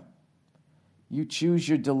smile. You choose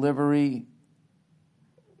your delivery.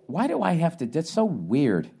 Why do I have to? That's so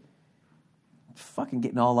weird. I'm fucking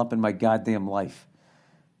getting all up in my goddamn life.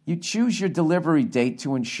 You choose your delivery date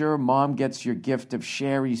to ensure Mom gets your gift of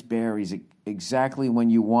Sherry's Berries exactly when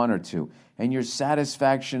you want her to, and your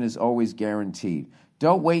satisfaction is always guaranteed.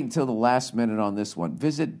 Don't wait until the last minute on this one.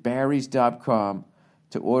 Visit Barry's.com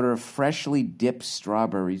to order freshly dipped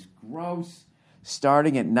strawberries. Gross.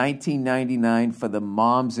 Starting at $19.99 for the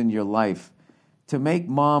moms in your life. To make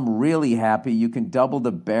mom really happy, you can double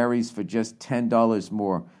the berries for just $10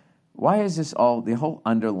 more. Why is this all, the whole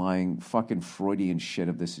underlying fucking Freudian shit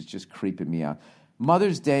of this is just creeping me out.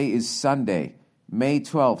 Mother's Day is Sunday, May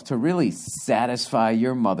 12th, to really satisfy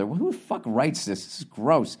your mother. Who the fuck writes this? This is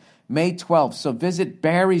gross. May 12th. So visit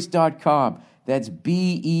Barry's.com. That's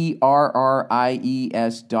BERRIES.com.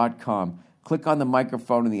 Click on the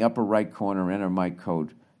microphone in the upper right corner and enter my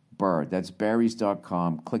code BIRD. That's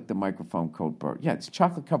Barry's.com. Click the microphone code BIRD. Yeah, it's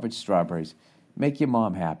chocolate-covered strawberries. Make your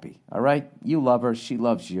mom happy, all right? You love her. She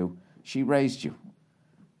loves you. She raised you.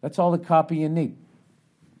 That's all the copy you need.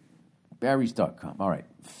 Barry's.com. All right.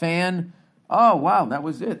 Fan. Oh, wow, that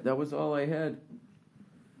was it. That was all I had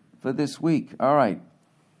for this week. All right.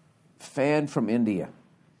 Fan from India.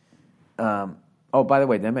 Oh, by the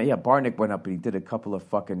way, Barnick went up and he did a couple of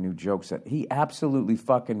fucking new jokes that he absolutely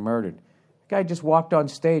fucking murdered. The guy just walked on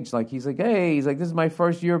stage like, he's like, this is my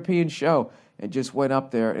first European show, and just went up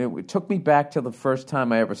there. And it took me back to the first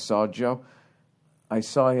time I ever saw Joe. I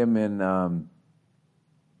saw him in, we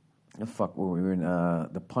were in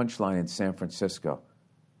the Punchline in San Francisco.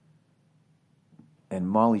 And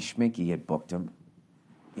Molly Schminke had booked him,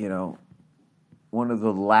 one of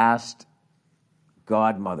the last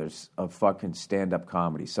godmothers of fucking stand-up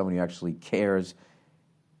comedy. Somebody who actually cares.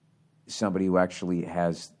 Somebody who actually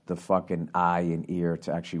has the fucking eye and ear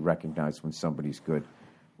to actually recognize when somebody's good,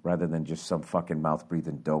 rather than just some fucking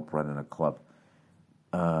mouth-breathing dope running a club.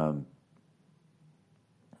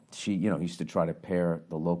 She, used to try to pair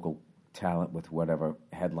the local talent with whatever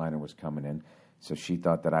headliner was coming in. So she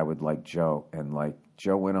thought that I would like Joe. And,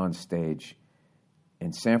 Joe went on stage.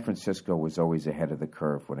 And San Francisco was always ahead of the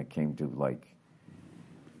curve when it came to,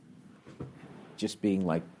 just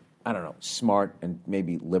being smart and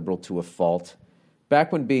maybe liberal to a fault.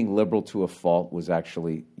 Back when being liberal to a fault was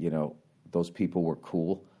actually, those people were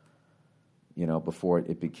cool. Before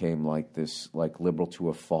it became this, liberal to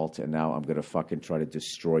a fault, and now I'm going to fucking try to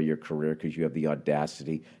destroy your career because you have the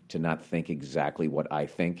audacity to not think exactly what I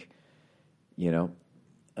think,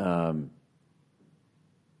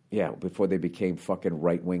 before they became fucking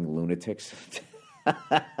right-wing lunatics.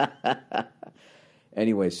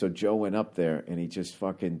 Anyway, so Joe went up there, and he just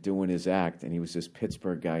fucking doing his act, and he was this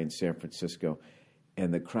Pittsburgh guy in San Francisco,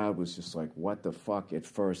 and the crowd was just like, what the fuck at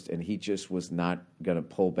first, and he just was not going to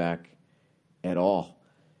pull back at all.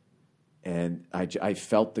 And I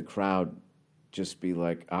felt the crowd just be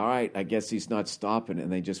like, all right, I guess he's not stopping, and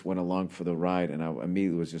they just went along for the ride, and I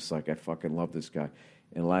immediately was just like, I fucking love this guy.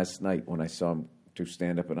 And last night, when I saw him do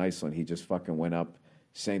stand-up in Iceland, he just fucking went up,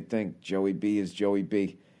 same thing, Joey B is Joey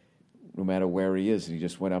B, no matter where he is, and he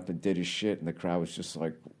just went up and did his shit, and the crowd was just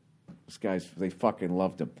like, this guy's, they fucking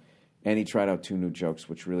loved him. And he tried out 2 new jokes,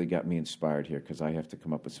 which really got me inspired here, because I have to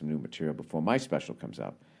come up with some new material before my special comes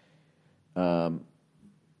out.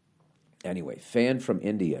 Anyway, fan from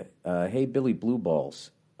India. Hey, Billy Blue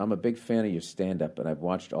Balls, I'm a big fan of your stand-up, and I've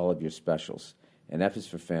watched all of your specials, and F is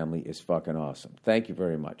for Family is fucking awesome. Thank you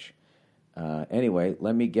very much. Anyway,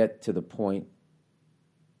 let me get to the point.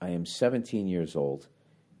 I am 17 years old,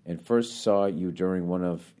 and first saw you during one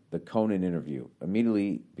of the Conan interview.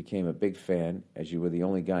 Immediately became a big fan, as you were the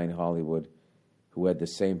only guy in Hollywood who had the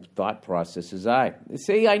same thought process as I.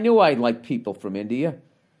 See, I knew I'd like people from India.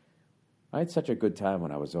 I had such a good time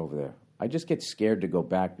when I was over there. I just get scared to go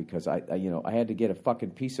back because I had to get a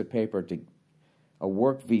fucking piece of paper a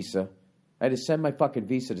work visa. I had to send my fucking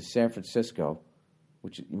visa to San Francisco,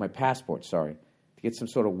 my passport, to get some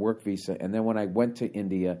sort of work visa. And then when I went to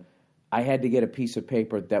India, I had to get a piece of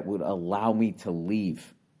paper that would allow me to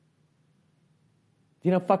leave. Do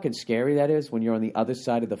you know how fucking scary that is when you're on the other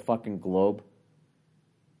side of the fucking globe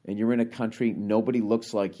and you're in a country, nobody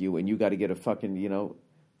looks like you, and you got to get a fucking,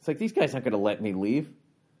 it's like, these guys aren't going to let me leave,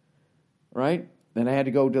 right? And I had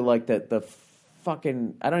to go to the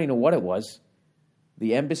fucking, I don't even know what it was,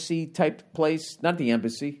 the embassy type place, not the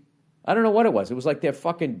embassy. I don't know what it was. It was like their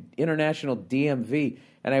fucking international DMV.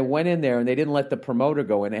 And I went in there, and they didn't let the promoter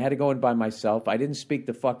go in. I had to go in by myself. I didn't speak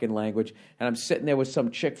the fucking language. And I'm sitting there with some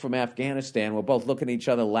chick from Afghanistan. We're both looking at each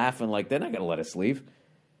other laughing like, they're not going to let us leave.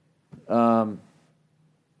 And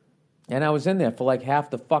I was in there for half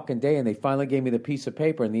the fucking day, and they finally gave me the piece of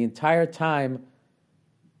paper. And the entire time,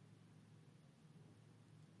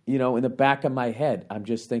 in the back of my head, I'm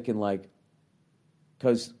just thinking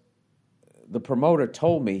because the promoter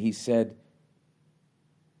told me, he said,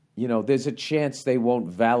 there's a chance they won't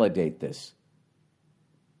validate this.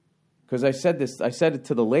 Because I said it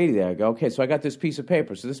to the lady there. I go, okay, so I got this piece of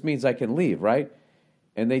paper, so this means I can leave, right?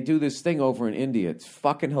 And they do this thing over in India. It's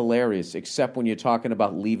fucking hilarious, except when you're talking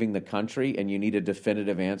about leaving the country and you need a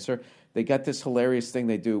definitive answer. They got this hilarious thing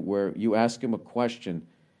they do where you ask them a question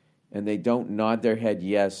and they don't nod their head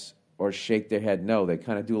yes or shake their head no. They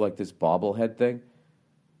kind of do like this bobblehead thing,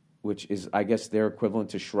 which is, I guess, their equivalent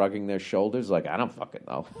to shrugging their shoulders. Like, I don't fucking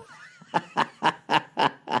know.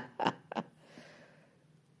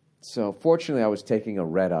 So, fortunately, I was taking a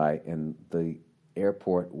red eye and the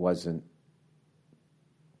airport wasn't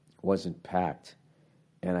packed.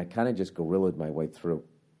 And I kind of just gorillaed my way through.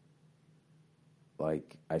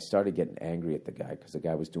 Like, I started getting angry at the guy because the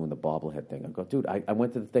guy was doing the bobblehead thing. I go, dude, I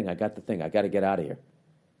went to the thing. I got the thing. I got to get out of here.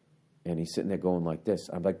 And he's sitting there going like this.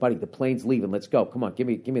 I'm like, buddy, the plane's leaving. Let's go. Come on, give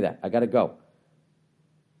me that. I got to go.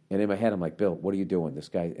 And in my head, I'm like, Bill, what are you doing? This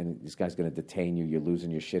guy's going to detain you. You're losing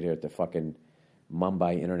your shit here at the fucking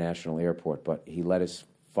Mumbai International Airport. But he let us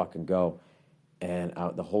fucking go. And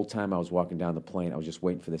the whole time I was walking down the plane, I was just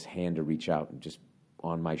waiting for this hand to reach out and just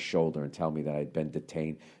on my shoulder and tell me that I'd been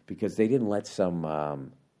detained because they didn't let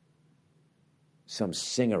some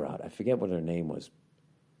singer out. I forget what her name was.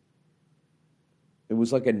 It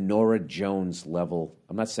was like a Norah Jones level.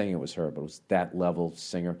 I'm not saying it was her, but it was that level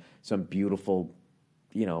singer. Some beautiful,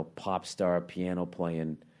 pop star, piano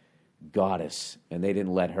playing goddess. And they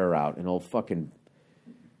didn't let her out. And old fucking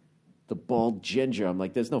the bald ginger. I'm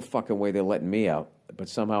like, there's no fucking way they're letting me out. But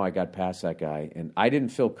somehow I got past that guy. And I didn't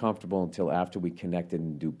feel comfortable until after we connected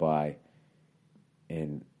in Dubai.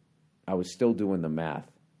 And I was still doing the math,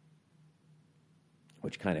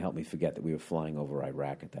 which kind of helped me forget that we were flying over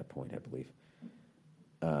Iraq at that point, I believe.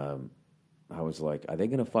 I was like, are they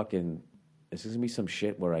going to fucking, is this going to be some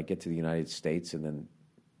shit where I get to the United States and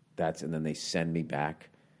then they send me back?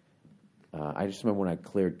 I just remember when I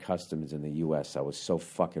cleared customs in the U.S., I was so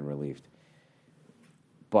fucking relieved.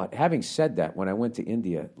 But having said that, when I went to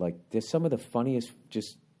India, like, there's some of the funniest,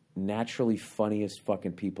 just naturally funniest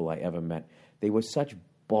fucking people I ever met. They were such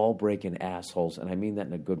ball-breaking assholes, and I mean that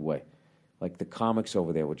in a good way. Like, the comics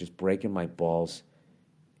over there were just breaking my balls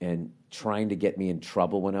and trying to get me in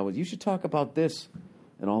trouble when you should talk about this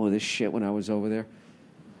and all of this shit when I was over there.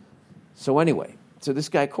 So anyway, this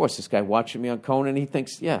guy watching me on Conan, he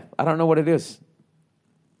thinks, yeah, I don't know what it is.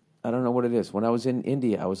 When I was in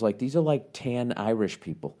India, I was like, these are like tan Irish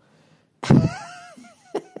people.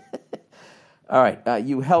 All right,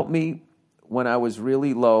 you helped me when I was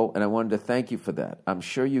really low, and I wanted to thank you for that. I'm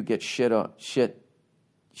sure you get a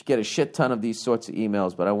shit ton of these sorts of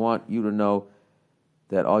emails, but I want you to know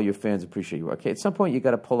that all your fans appreciate you. Okay, at some point you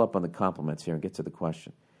got to pull up on the compliments here and get to the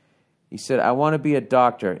question. He said, I want to be a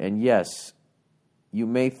doctor, and yes, you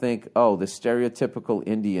may think, oh, the stereotypical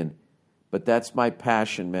Indian, but that's my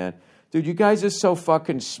passion, man. Dude, you guys are so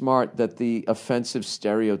fucking smart that the offensive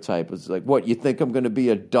stereotype is like, what, you think I'm going to be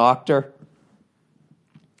a doctor?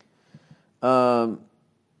 That's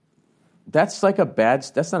not a bad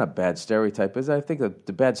stereotype, is it? I think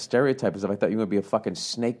the bad stereotype is if I thought you were going to be a fucking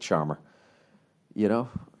snake charmer,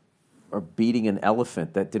 or beating an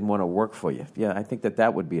elephant that didn't want to work for you. Yeah, I think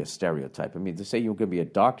that would be a stereotype. I mean, to say you're going to be a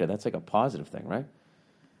doctor, that's like a positive thing, right?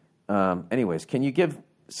 Anyways, can you give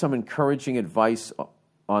some encouraging advice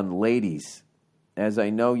on ladies, as I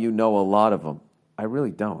know you know a lot of them? I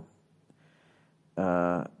really don't.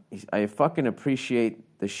 I fucking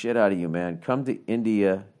appreciate the shit out of you, man. Come to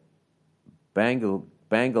India, Bangalore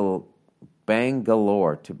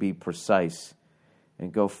to be precise,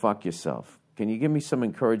 and go fuck yourself. Can you give me some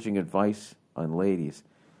encouraging advice on ladies?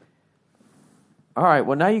 All right,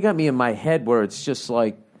 well, now you got me in my head where it's just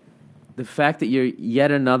like the fact that you're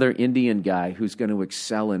yet another Indian guy who's going to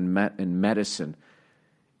excel in medicine.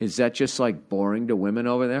 Is that just like boring to women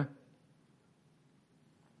over there?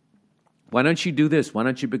 Why don't you do this? Why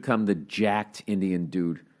don't you become the jacked Indian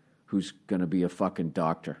dude who's going to be a fucking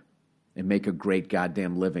doctor and make a great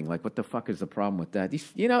goddamn living? Like, what the fuck is the problem with that?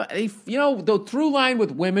 The through line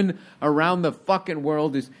with women around the fucking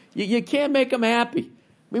world is you can't make them happy.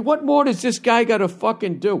 I mean, what more does this guy got to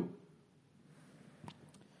fucking do?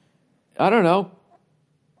 I don't know.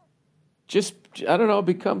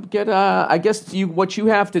 I guess what you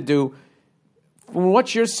have to do, from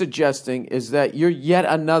what you're suggesting, is that you're yet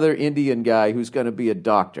another Indian guy who's going to be a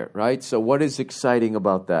doctor, right? So what is exciting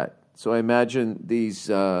about that? So I imagine these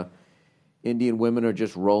Indian women are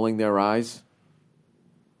just rolling their eyes.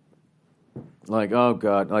 Like, oh,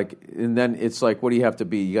 God. And then it's like, what do you have to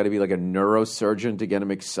be? You got to be like a neurosurgeon to get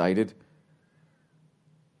them excited?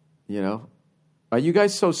 Are you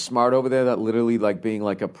guys so smart over there that literally, like being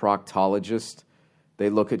like a proctologist, they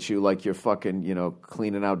look at you like you're fucking,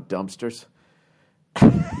 cleaning out dumpsters?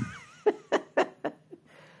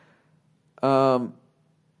 You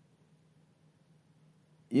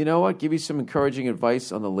know what? Give you some encouraging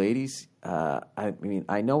advice on the ladies. I mean,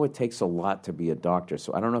 I know it takes a lot to be a doctor,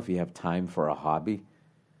 so I don't know if you have time for a hobby.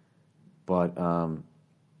 But,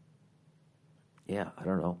 yeah, I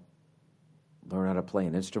don't know. Learn how to play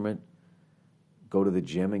an instrument. Go to the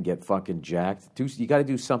gym and get fucking jacked. You got to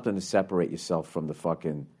do something to separate yourself from the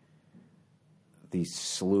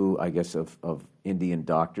slew, I guess, of Indian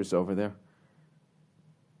doctors over there.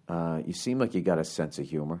 You seem like you got a sense of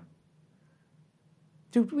humor.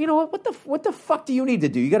 Dude, you know what? What the fuck do you need to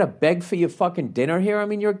do? You got to beg for your fucking dinner here? I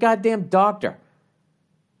mean, you're a goddamn doctor.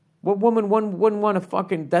 What woman wouldn't want to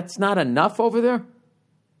fucking... That's not enough over there?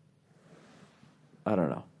 I don't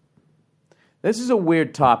know. This is a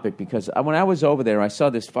weird topic because when I was over there, I saw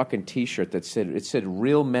this fucking T-shirt that said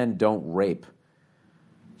real men don't rape.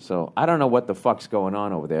 So I don't know what the fuck's going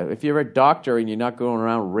on over there. If you're a doctor and you're not going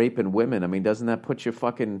around raping women, I mean, doesn't that put you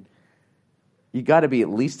fucking... You got to be at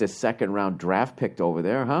least a second-round draft picked over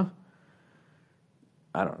there, huh?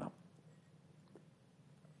 I don't know.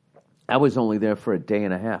 I was only there for a day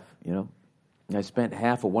and a half, you know? I spent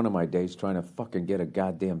half of one of my days trying to fucking get a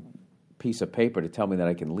goddamn piece of paper to tell me that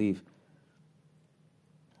I can leave.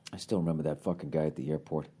 I still remember that fucking guy at the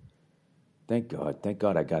airport. Thank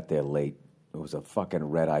God I got there late. It was a fucking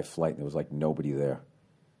red-eye flight, and there was like nobody there.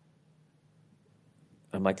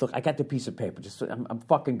 I'm like, look, I got the piece of paper. I'm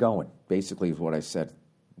fucking going, basically is what I said.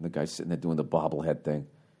 And the guy's sitting there doing the bobblehead thing.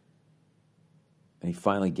 And he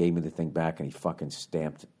finally gave me the thing back, and he fucking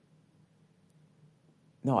stamped it.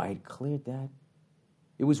 No, I had cleared that.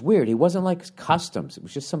 It was weird. He wasn't like customs. It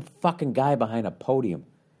was just some fucking guy behind a podium.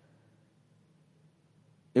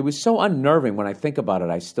 It was so unnerving. When I think about it,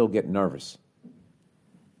 I still get nervous.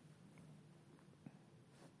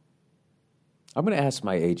 I'm going to ask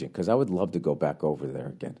my agent because I would love to go back over there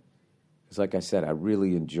again. Because like I said, I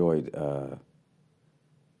really enjoyed, I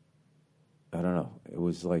don't know, it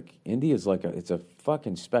was like, India's like, it's a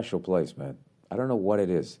fucking special place, man. I don't know what it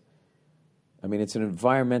is. I mean, it's an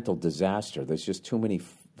environmental disaster. There's just too many,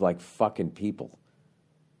 fucking people.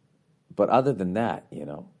 But other than that, you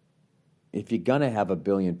know, if you're going to have 1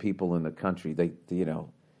 billion people in the country,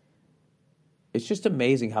 it's just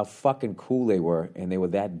amazing how fucking cool they were, and they were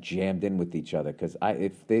that jammed in with each other. Because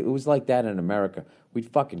if it was like that in America, we'd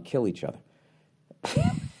fucking kill each other.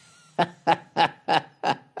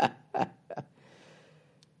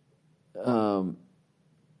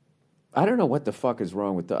 I don't know what the fuck is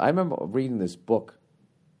wrong with I remember reading this book,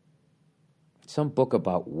 some book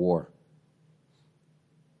about war,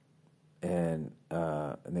 and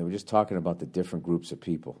they were just talking about the different groups of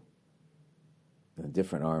people.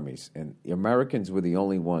 Different armies, and the Americans were the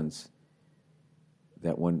only ones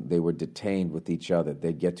that when they were detained with each other,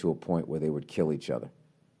 they'd get to a point where they would kill each other,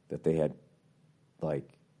 that they had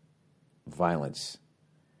violence,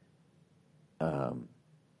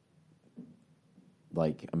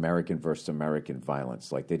 like American versus American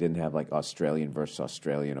violence, like they didn't have Australian versus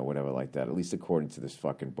Australian or whatever like that, at least according to this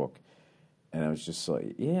fucking book. And I was just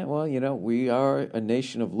like, yeah, well, you know, we are a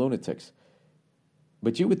nation of lunatics.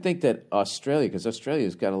 But you would think that Australia, because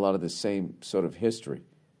Australia's got a lot of the same sort of history,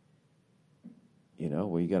 you know,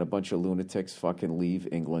 where you got a bunch of lunatics fucking leave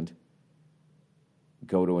England,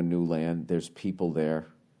 go to a new land, there's people there,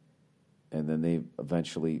 and then they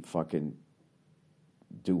eventually fucking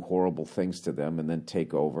do horrible things to them and then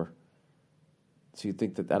take over. So you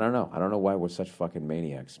think that, I don't know why we're such fucking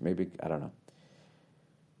maniacs. Maybe, I don't know.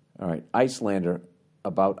 All right, Icelander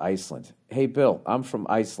about Iceland. Hey, Bill, I'm from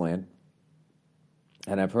Iceland.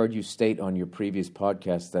 And I've heard you state on your previous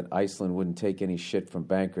podcast that Iceland wouldn't take any shit from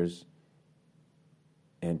bankers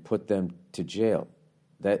and put them to jail.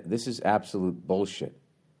 This is absolute bullshit.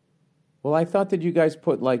 Well, I thought that you guys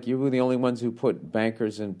you were the only ones who put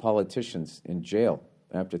bankers and politicians in jail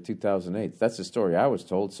after 2008. That's the story I was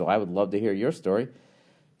told, so I would love to hear your story.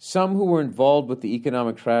 Some who were involved with the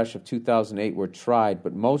economic crash of 2008 were tried,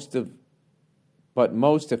 but most,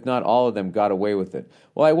 if not all of them, got away with it.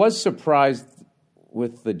 Well, I was surprised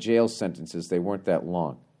with the jail sentences. They weren't that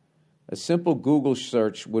long. A simple Google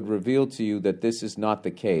search would reveal to you that this is not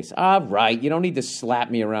the case. All right, you don't need to slap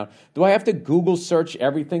me around. Do I have to Google search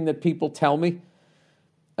everything that people tell me?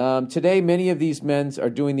 Today, many of these men are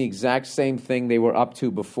doing the exact same thing they were up to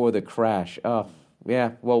before the crash. Oh,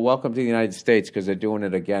 yeah, well, welcome to the United States, because they're doing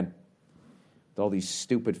it again. With all these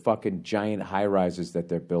stupid fucking giant high-rises that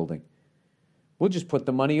they're building. We'll just put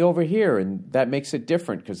the money over here, and that makes it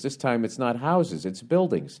different, because this time it's not houses, it's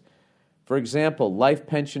buildings. For example, life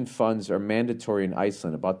pension funds are mandatory in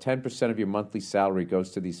Iceland. About 10% of your monthly salary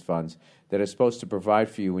goes to these funds that are supposed to provide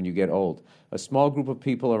for you when you get old. A small group of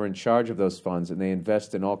people are in charge of those funds, and they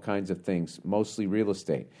invest in all kinds of things, mostly real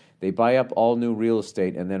estate. They buy up all new real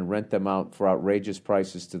estate and then rent them out for outrageous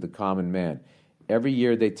prices to the common man. Every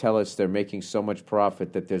year they tell us they're making so much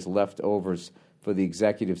profit that there's leftovers for the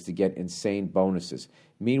executives to get insane bonuses.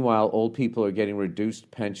 Meanwhile, old people are getting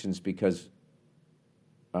reduced pensions because,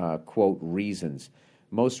 quote, reasons.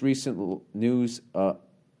 Most recent news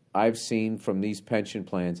I've seen from these pension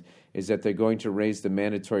plans is that they're going to raise the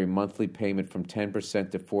mandatory monthly payment from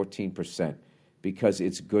 10% to 14% because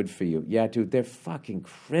it's good for you. Yeah, dude, they're fucking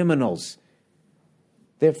criminals.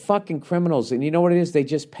 They're fucking criminals. And you know what it is? They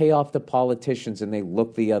just pay off the politicians and they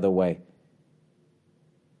look the other way.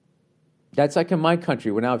 That's like in my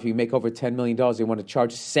country, where now if you make over $10 million, they want to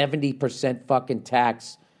charge 70% fucking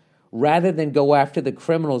tax rather than go after the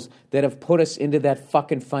criminals that have put us into that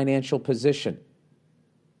fucking financial position.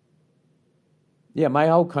 Yeah, my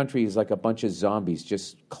whole country is like a bunch of zombies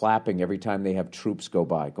just clapping every time they have troops go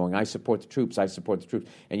by, going, I support the troops, I support the troops.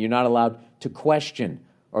 And you're not allowed to question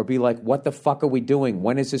or be like, what the fuck are we doing?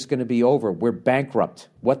 When is this going to be over? We're bankrupt.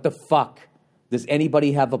 What the fuck? Does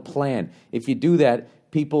anybody have a plan? If you do that,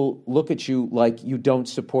 people look at you like you don't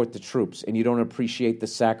support the troops and you don't appreciate the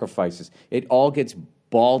sacrifices. It all gets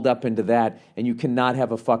balled up into that, and you cannot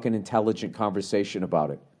have a fucking intelligent conversation about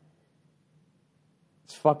it.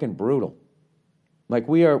 It's fucking brutal. Like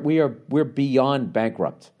we're beyond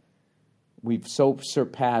bankrupt. We've so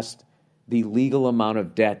surpassed the legal amount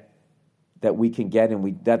of debt that we can get,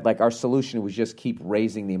 and our solution was just keep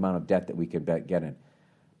raising the amount of debt that we could get in.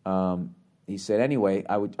 He said, anyway,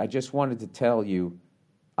 I just wanted to tell you,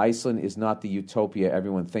 Iceland is not the utopia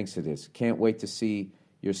everyone thinks it is. Can't wait to see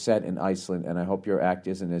your set in Iceland, and I hope your act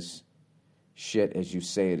isn't as shit as you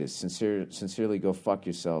say it is. Sincerely, go fuck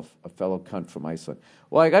yourself, a fellow cunt from Iceland.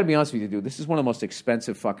 Well, I got to be honest with you, dude. This is one of the most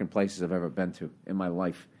expensive fucking places I've ever been to in my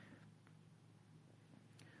life.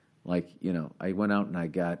 Like, you know, I went out and I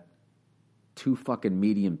got 2 fucking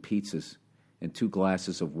medium pizzas and 2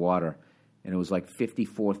 glasses of water, and it was like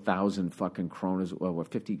 54,000 fucking kronas, or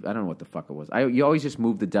 50, I don't know what the fuck it was. You always just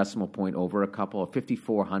move the decimal point over a couple,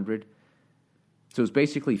 5,400. So it was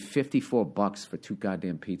basically $54 for 2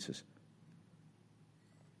 goddamn pizzas.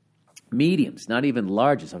 Mediums, not even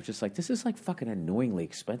larges. I was just like, this is like fucking annoyingly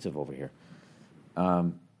expensive over here.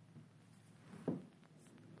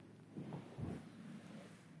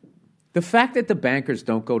 The fact that the bankers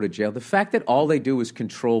don't go to jail, the fact that all they do is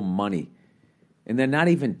control money, and they're not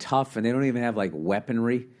even tough, and they don't even have like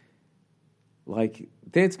weaponry. Like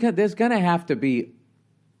there's gonna have to be,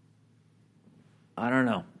 I don't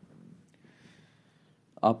know,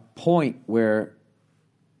 a point where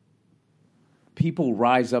people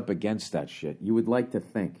rise up against that shit. You would like to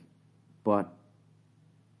think. But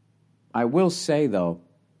I will say, though,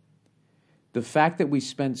 the fact that we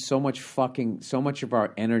spend so much of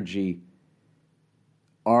our energy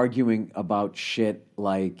arguing about shit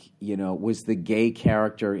like, you know, was the gay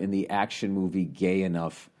character in the action movie gay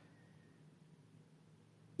enough?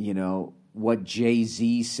 You know, what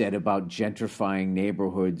Jay-Z said about gentrifying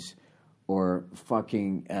neighborhoods, or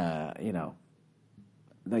fucking, you know,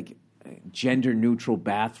 like gender-neutral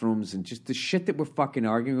bathrooms, and just the shit that we're fucking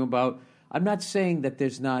arguing about. I'm not saying that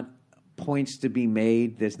there's not points to be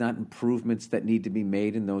made, there's not improvements that need to be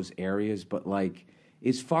made in those areas, but like,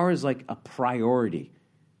 as far as like a priority,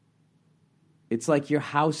 it's like your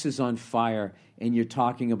house is on fire and you're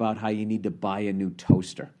talking about how you need to buy a new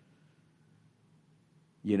toaster.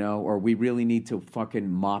 You know, or we really need to fucking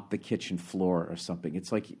mop the kitchen floor or something.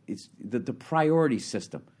 It's like, it's the priority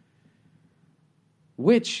system,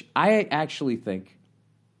 which I actually think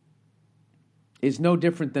is no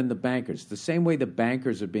different than the bankers. The same way the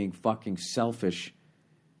bankers are being fucking selfish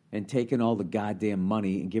and taking all the goddamn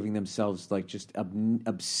money and giving themselves like just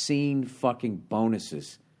obscene fucking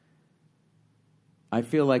bonuses. I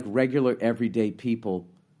feel like regular everyday people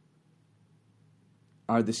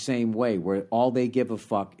are the same way, where all they give a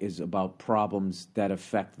fuck is about problems that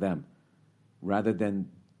affect them rather than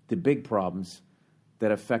the big problems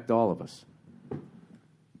that affect all of us.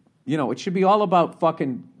 You know, it should be all about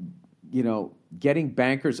fucking, you know, getting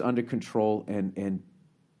bankers under control and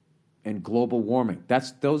global warming.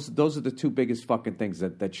 Those are the 2 biggest fucking things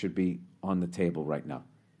that should be on the table right now.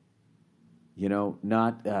 You know,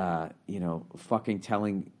 not, you know, fucking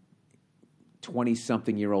telling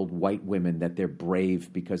 20-something-year-old white women that they're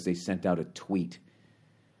brave because they sent out a tweet.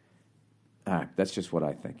 That's just what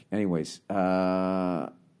I think. Anyways,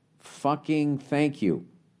 fucking thank you.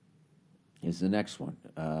 Here's the next one.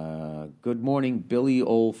 Good morning, Billy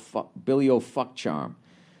O. Fuck Charm.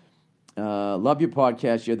 Love your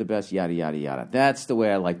podcast. You're the best. Yada yada yada. That's the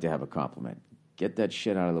way I like to have a compliment. Get that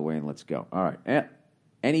shit out of the way and let's go. All right.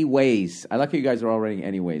 Anyways, I like how you guys are all writing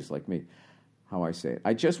anyways like me. How I say it.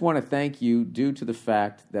 I just want to thank you due to the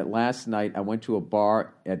fact that last night I went to a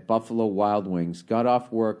bar at Buffalo Wild Wings, got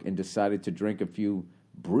off work, and decided to drink a few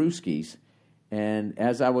brewskis. And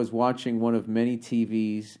as I was watching one of many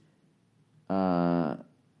TVs, I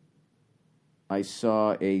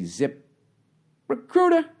saw a Zip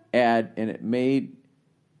Recruiter ad, and it made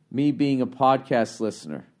me being a podcast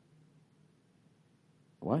listener.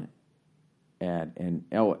 What? Ad.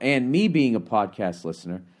 And me being a podcast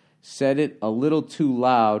listener said it a little too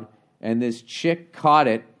loud, and this chick caught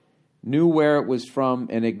it, knew where it was from,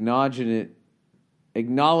 and acknowledged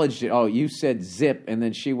it. Oh, you said Zip, and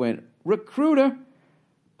then she went, Recruiter?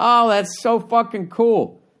 Oh, that's so fucking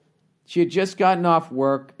cool. She had just gotten off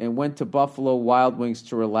work and went to Buffalo Wild Wings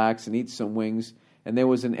to relax and eat some wings, and there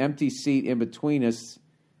was an empty seat in between us.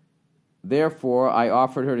 Therefore, I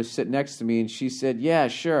offered her to sit next to me, and she said, yeah,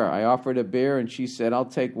 sure. I offered a beer, and she said, I'll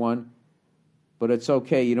take one. But it's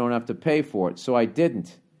okay, you don't have to pay for it. So I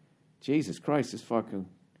didn't. Jesus Christ, this fucking...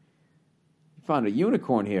 You found a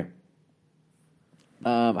unicorn here.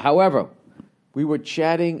 However, we were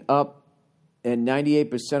chatting up, and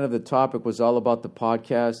 98% of the topic was all about the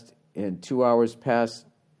podcast, and 2 hours passed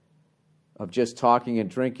of just talking and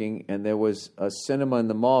drinking, and there was a cinema in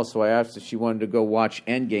the mall, so I asked if she wanted to go watch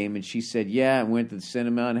Endgame, and she said, yeah, and went to the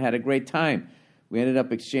cinema and had a great time. We ended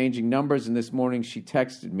up exchanging numbers, and this morning she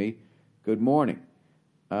texted me, good morning.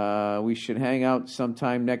 We should hang out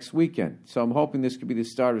sometime next weekend. So I'm hoping this could be the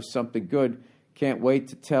start of something good. Can't wait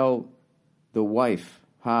to tell the wife.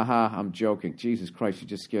 Ha ha, I'm joking. Jesus Christ, you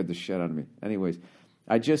just scared the shit out of me. Anyways,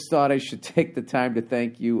 I just thought I should take the time to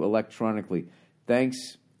thank you electronically.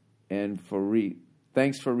 Thanks for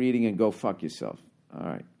reading, and go fuck yourself. All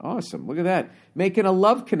right, awesome. Look at that. Making a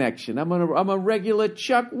love connection. I'm a regular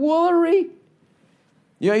Chuck Woolery.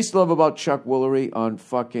 You know, I used to love about Chuck Woolery on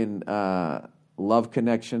fucking Love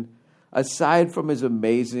Connection. Aside from his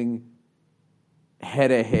amazing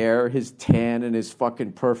head of hair, his tan, and his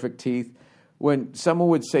fucking perfect teeth, when someone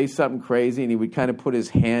would say something crazy and he would kind of put his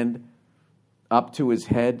hand up to his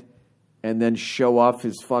head and then show off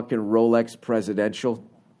his fucking Rolex Presidential,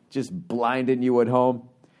 just blinding you at home,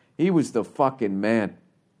 he was the fucking man.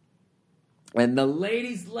 And the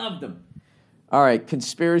ladies loved him. All right,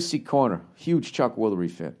 Conspiracy Corner. Huge Chuck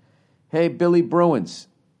Woolery fan. Hey, Billy Bruins.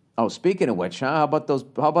 Oh, speaking of which, huh?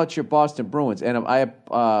 How about your Boston Bruins? And I have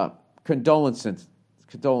my condolences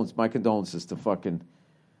to fucking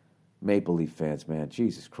Maple Leaf fans, man.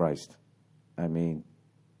 Jesus Christ. I mean,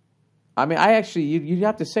 I actually, you'd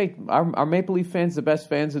have to say, are Maple Leaf fans the best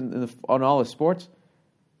fans on all the sports?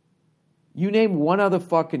 You name one other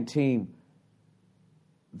fucking team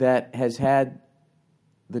that has had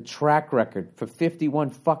the track record for 51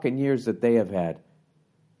 fucking years that they have had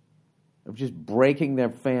of just breaking their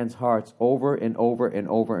fans' hearts over and over and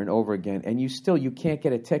over and over again, and you can't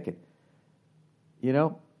get a ticket. You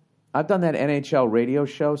know? I've done that NHL radio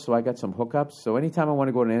show, so I got some hookups. So anytime I want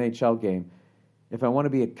to go to an NHL game, if I want to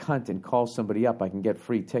be a cunt and call somebody up, I can get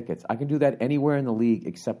free tickets. I can do that anywhere in the league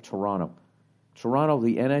except Toronto. Toronto,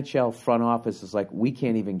 the NHL front office is like, we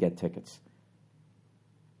can't even get tickets.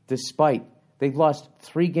 Despite, they've lost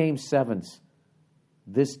 3 Game 7s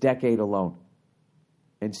this decade alone.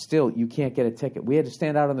 And still, you can't get a ticket. We had to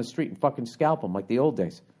stand out on the street and fucking scalp them like the old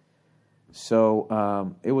days.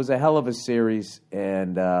 So it was a hell of a series.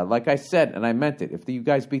 And like I said, and I meant it, if you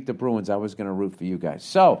guys beat the Bruins, I was going to root for you guys.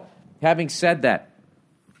 So, having said that,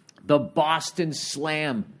 the Boston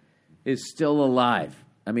Slam is still alive.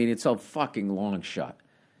 I mean, it's a fucking long shot.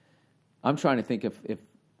 I'm trying to think if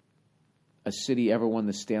a city ever won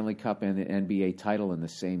the Stanley Cup and the NBA title in the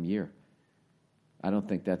same year. I don't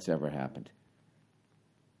think that's ever happened.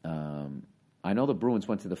 I know the Bruins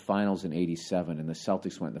went to the finals in '87, and the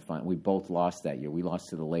Celtics went to the final. We both lost that year. We lost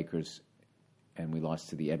to the Lakers, and we lost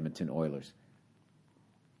to the Edmonton Oilers.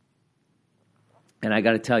 And I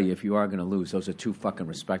got to tell you, if you are going to lose, those are 2 fucking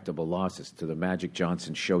respectable losses to the Magic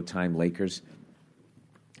Johnson Showtime Lakers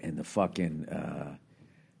and the fucking,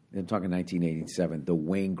 I'm talking 1987, the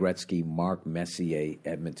Wayne Gretzky, Mark Messier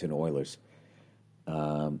Edmonton Oilers.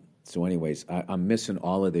 So anyways, I'm missing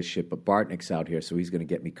all of this shit, but Bartnick's out here, so he's going to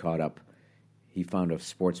get me caught up. He found a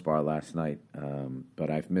sports bar last night, but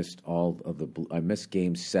I've missed I missed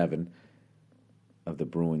Game 7 of the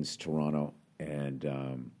Bruins Toronto,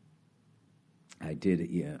 and I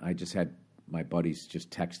just had my buddies just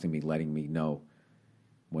texting me, letting me know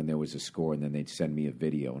when there was a score, and then they'd send me a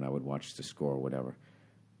video, and I would watch the score or whatever,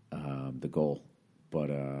 the goal. But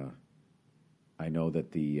I know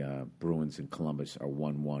that the Bruins and Columbus are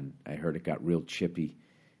 1-1. I heard it got real chippy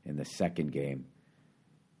in the second game,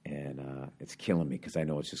 and it's killing me because I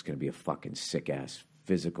know it's just going to be a fucking sick-ass,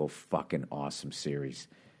 physical, fucking awesome series.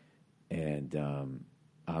 And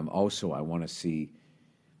also, I want to see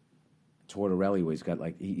Tortorelli, where he's got,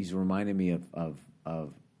 like, he's reminding me of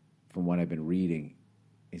from what I've been reading,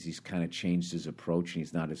 is he's kind of changed his approach, and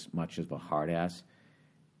he's not as much of a hard ass.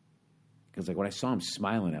 Because, like, when I saw him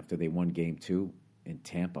smiling after they won Game 2 in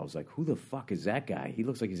Tampa, I was like, who the fuck is that guy? He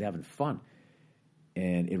looks like he's having fun.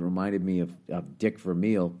 And it reminded me of Dick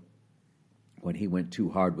Vermeil when he went too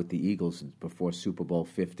hard with the Eagles before Super Bowl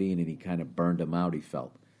 15, and he kind of burned them out, he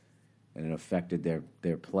felt. And it affected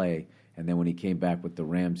their play. And then when he came back with the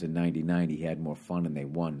Rams in '99, he had more fun, and they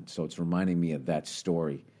won. So it's reminding me of that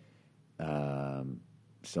story.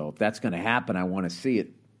 So if that's going to happen, I want to see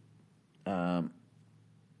it.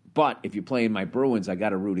 But if you're playing my Bruins, I got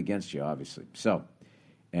to root against you, obviously. So,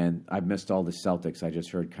 and I've missed all the Celtics. I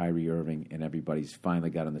just heard Kyrie Irving and everybody's finally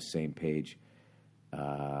got on the same page.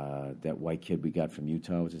 That white kid we got from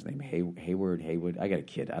Utah, what's his name? Haywood. I got a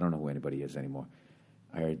kid. I don't know who anybody is anymore.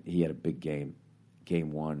 I heard he had a big game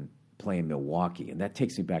 1, playing Milwaukee, and that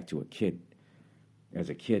takes me back to a kid. As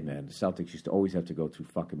a kid, man, the Celtics used to always have to go through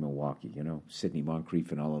fucking Milwaukee, you know, Sidney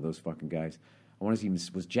Moncrief and all of those fucking guys. I want to see,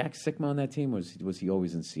 was Jack Sikma on that team, or was he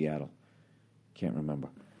always in Seattle? Can't remember.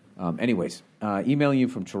 Anyways, emailing you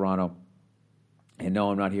from Toronto, and no,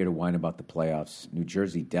 I'm not here to whine about the playoffs. New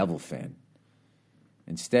Jersey Devil fan.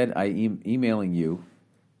 Instead, emailing you.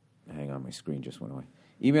 Hang on, my screen just went away.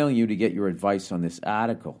 Emailing you to get your advice on this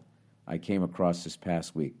article I came across this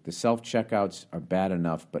past week. The self-checkouts are bad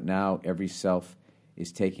enough, but now every self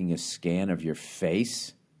is taking a scan of your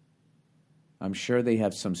face. I'm sure they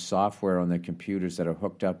have some software on their computers that are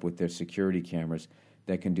hooked up with their security cameras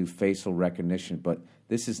that can do facial recognition, but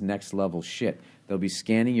this is next-level shit. They'll be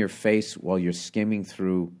scanning your face while you're skimming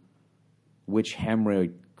through which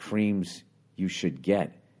hemorrhoid creams you should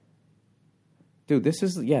get. Dude, this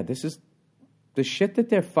is the shit that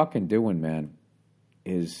they're fucking doing, man,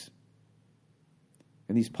 is...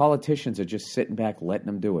 And these politicians are just sitting back letting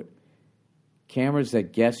them do it. Cameras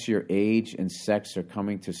that guess your age and sex are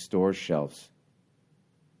coming to store shelves.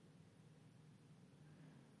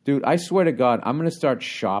 Dude, I swear to God, I'm going to start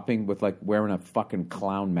shopping with, like, wearing a fucking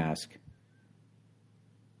clown mask.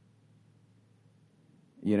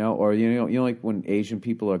 You know, or, you know, like when Asian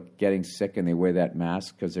people are getting sick and they wear that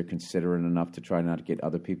mask because they're considerate enough to try not to get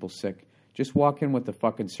other people sick. Just walk in with the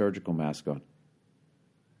fucking surgical mask on.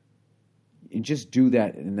 And just do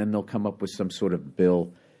that, and then they'll come up with some sort of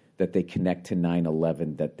bill that they connect to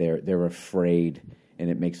 9/11, that they're afraid, and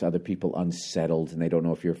it makes other people unsettled, and they don't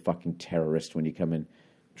know if you're a fucking terrorist when you come in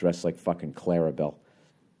dressed like fucking Clarabelle.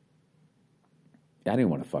 I didn't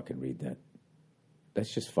want to fucking read that.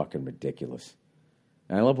 That's just fucking ridiculous.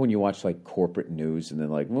 And I love when you watch, like, corporate news, and they're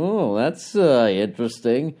like, oh, that's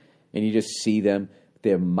interesting. And you just see them,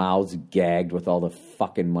 their mouths gagged with all the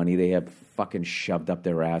fucking money they have fucking shoved up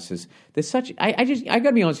their asses. There's such... I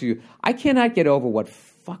gotta be honest with you. I cannot get over what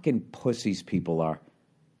fucking pussies people are.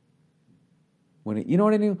 You know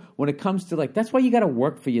what I mean? When it comes to, like... That's why you gotta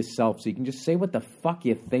work for yourself, so you can just say what the fuck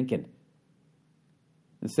you're thinking.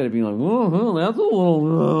 Instead of being like, oh, that's a little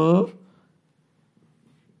rough.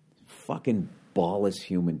 Fucking ballless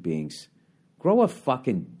human beings. Grow a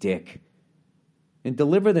fucking dick. And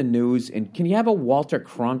deliver the news. And can you have a Walter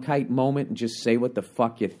Cronkite moment and just say what the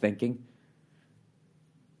fuck you're thinking?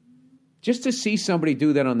 Just to see somebody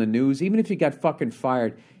do that on the news, even if you got fucking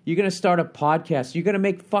fired, you're going to start a podcast. You're going to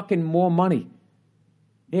make fucking more money.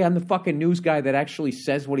 Yeah, I'm the fucking news guy that actually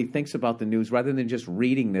says what he thinks about the news rather than just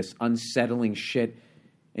reading this unsettling shit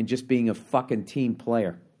and just being a fucking team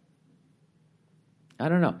player. I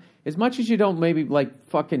don't know. As much as you don't maybe like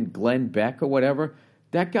fucking Glenn Beck or whatever,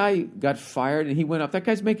 that guy got fired and he went up. That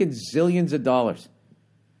guy's making zillions of dollars.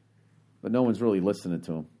 But no one's really listening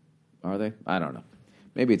to him. Are they? I don't know.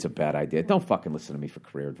 Maybe it's a bad idea. Don't fucking listen to me for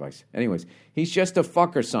career advice. Anyways, he's just a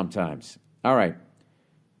fucker sometimes. All right.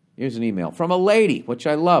 Here's an email from a lady, which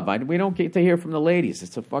I love. We don't get to hear from the ladies.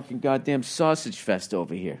 It's a fucking goddamn sausage fest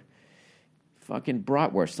over here. Fucking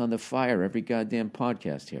bratwurst on the fire every goddamn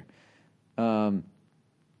podcast here.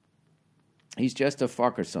 He's just a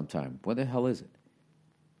fucker sometime. What the hell is it?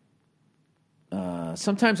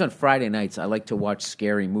 Sometimes on Friday nights, I like to watch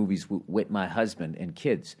scary movies with my husband and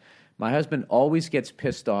kids. My husband always gets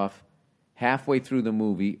pissed off halfway through the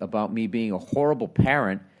movie about me being a horrible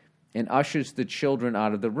parent and ushers the children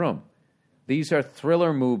out of the room. These are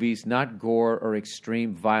thriller movies, not gore or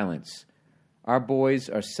extreme violence. Our boys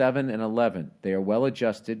are 7 and 11. They are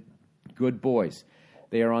well-adjusted, good boys.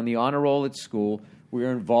 They are on the honor roll at school. We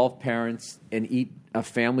are involved parents and eat a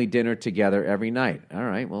family dinner together every night. All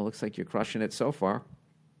right, well, it looks like you're crushing it so far.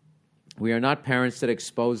 We are not parents that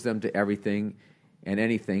expose them to everything and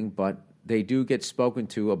anything, but they do get spoken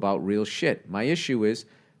to about real shit. My issue is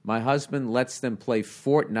my husband lets them play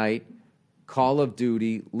Fortnite, Call of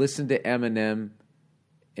Duty, listen to Eminem,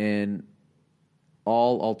 and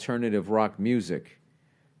all alternative rock music.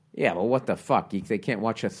 Yeah, well, what the fuck? They can't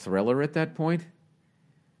watch a thriller at that point?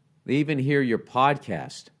 They even hear your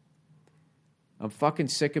podcast. I'm fucking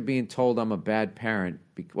sick of being told I'm a bad parent.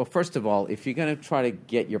 Well, first of all, if you're going to try to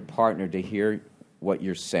get your partner to hear what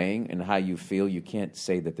you're saying and how you feel, you can't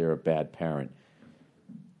say that they're a bad parent.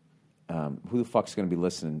 Who the fuck's going to be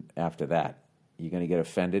listening after that? You're going to get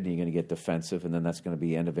offended, and you're going to get defensive, and then that's going to be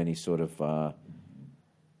the end of any sort of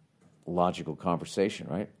logical conversation,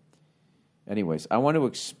 right? Anyways,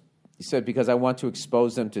 he said, because I want to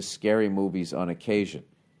expose them to scary movies on occasion.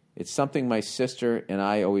 It's something my sister and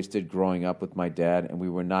I always did growing up with my dad, and we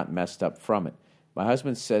were not messed up from it. My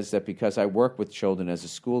husband says that because I work with children as a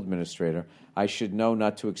school administrator, I should know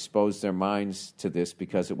not to expose their minds to this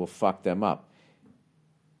because it will fuck them up.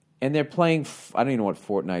 And they're playing, I don't even know what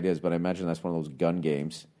Fortnite is, but I imagine that's one of those gun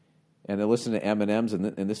games. And they're listening to Eminem's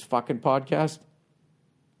in this fucking podcast.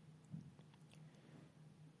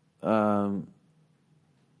 I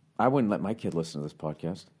wouldn't let my kid listen to this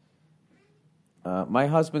podcast. My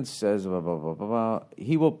husband says, blah, blah, blah, blah, blah.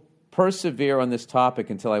 He will persevere on this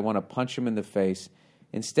topic until I want to punch him in the face.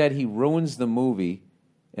 Instead, he ruins the movie,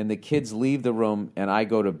 and the kids leave the room, and I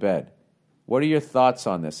go to bed. What are your thoughts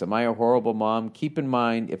on this? Am I a horrible mom? Keep in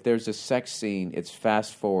mind, if there's a sex scene, it's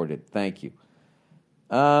fast-forwarded. Thank you.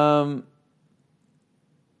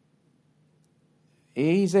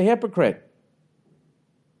 He's a hypocrite.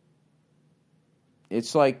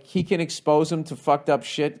 It's like he can expose him to fucked up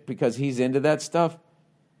shit because he's into that stuff.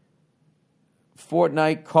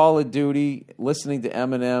 Fortnite, Call of Duty, listening to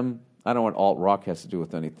Eminem. I don't know what alt-rock has to do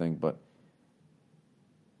with anything, but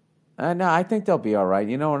no, I think they'll be all right.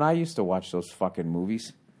 You know, and I used to watch those fucking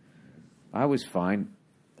movies. I was fine.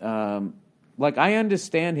 Like, I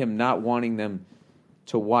understand him not wanting them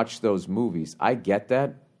to watch those movies. I get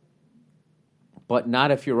that. But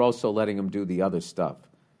not if you're also letting them do the other stuff.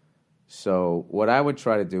 So what I would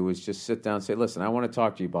try to do is just sit down and say, listen, I want to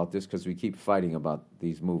talk to you about this because we keep fighting about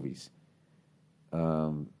these movies.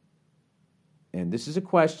 And this is a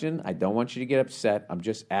question. I don't want you to get upset. I'm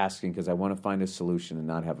just asking because I want to find a solution and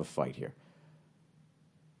not have a fight here.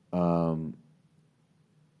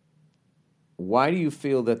 Why do you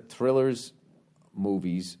feel that thrillers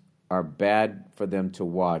movies are bad for them to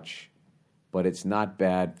watch, but it's not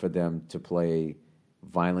bad for them to play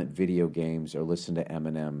violent video games or listen to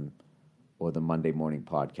Eminem or the Monday Morning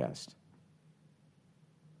Podcast?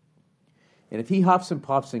 And if he huffs and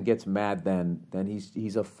puffs and gets mad, then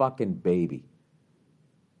he's a fucking baby.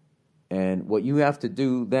 And what you have to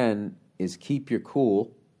do then is keep your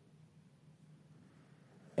cool.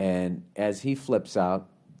 And as he flips out,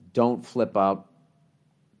 don't flip out.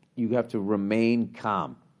 You have to remain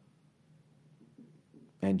calm.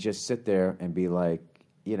 And just sit there and be like,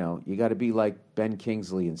 you know, you got to be like Ben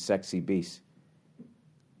Kingsley in Sexy Beast.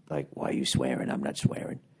 Like, why are you swearing? I'm not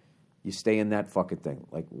swearing. You stay in that fucking thing.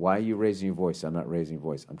 Like, why are you raising your voice? I'm not raising your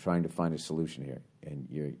voice. I'm trying to find a solution here. And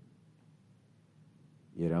you're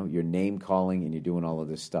name calling and you're doing all of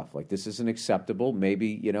this stuff. Like, this isn't acceptable.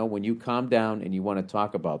 Maybe, when you calm down and you want to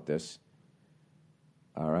talk about this,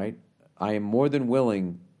 all right, I am more than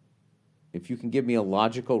willing, if you can give me a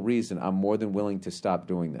logical reason, I'm more than willing to stop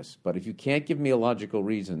doing this. But if you can't give me a logical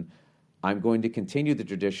reason, I'm going to continue the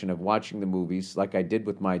tradition of watching the movies like I did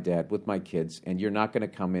with my dad, with my kids, and you're not going to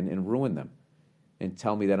come in and ruin them and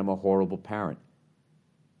tell me that I'm a horrible parent.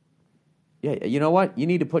 Yeah, you know what? You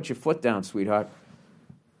need to put your foot down, sweetheart.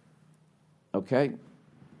 Okay?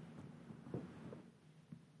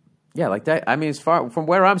 Yeah, like that. I mean, as far from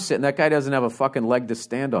where I'm sitting, that guy doesn't have a fucking leg to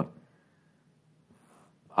stand on.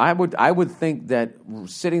 I would think that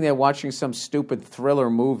sitting there watching some stupid thriller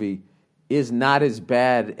movie is not as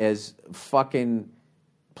bad as fucking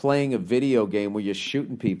playing a video game where you're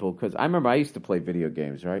shooting people. Because I remember I used to play video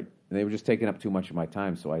games, right? And they were just taking up too much of my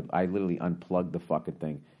time. So I literally unplugged the fucking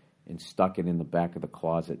thing and stuck it in the back of the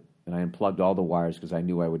closet. And I unplugged all the wires because I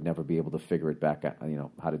knew I would never be able to figure it back out,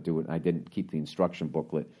 how to do it. And I didn't keep the instruction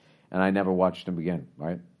booklet. And I never watched them again,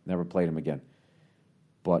 right? Never played them again.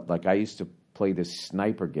 But, like, I used to play this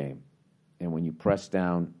sniper game. And when you press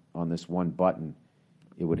down on this one button,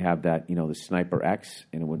 it would have that, the Sniper X,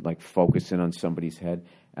 and it would like focus in on somebody's head.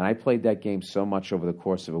 And I played that game so much over the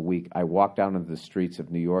course of a week. I walked out into the streets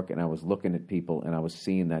of New York, and I was looking at people, and I was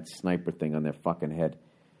seeing that sniper thing on their fucking head.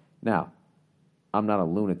 Now, I'm not a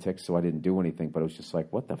lunatic, so I didn't do anything, but it was just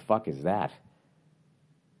like, what the fuck is that?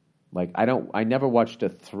 Like, I never watched a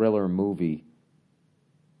thriller movie,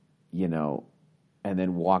 and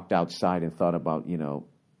then walked outside and thought about,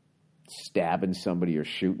 stabbing somebody or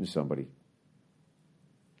shooting somebody.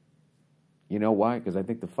 You know why? Because I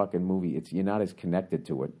think the fucking movie, you're not as connected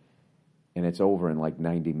to it, and it's over in like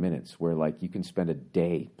 90 minutes, where like you can spend a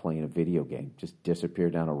day playing a video game, just disappear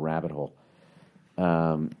down a rabbit hole.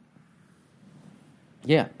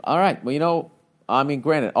 Yeah, all right. Well,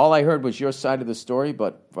 granted, all I heard was your side of the story,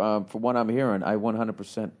 but from what I'm hearing, I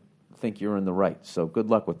 100% think you're in the right. So good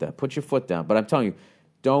luck with that. Put your foot down. But I'm telling you,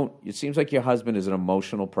 it seems like your husband is an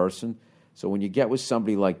emotional person, so when you get with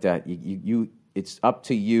somebody like that, it's up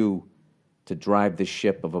to you to drive the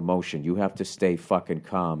ship of emotion. You have to stay fucking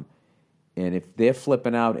calm. And if they're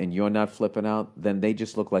flipping out and you're not flipping out, then they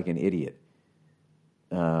just look like an idiot.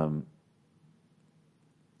 I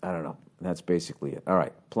don't know. That's basically it. All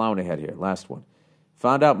right, plowing ahead here. Last one.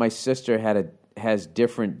 Found out my sister has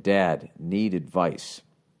different dad. Need advice.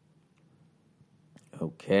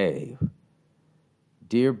 Okay.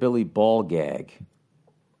 Dear Billy Ballgag,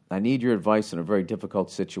 I need your advice in a very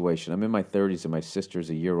difficult situation. I'm in my 30s and my sister's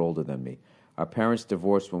a year older than me. Our parents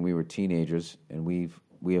divorced when we were teenagers, and we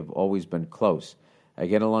have always been close. I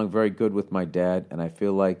get along very good with my dad, and I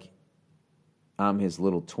feel like I'm his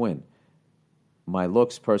little twin. My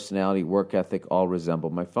looks, personality, work ethic all resemble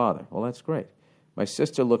my father. Well, that's great. My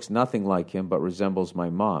sister looks nothing like him, but resembles my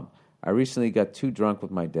mom. I recently got too drunk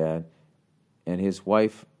with my dad, and his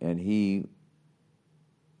wife and he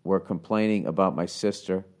were complaining about my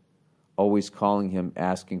sister, always calling him,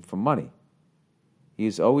 asking for money. He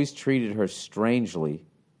has always treated her strangely.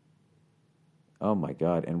 Oh, my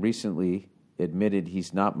God. And recently admitted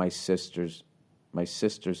he's not my sister's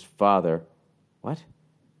father. What?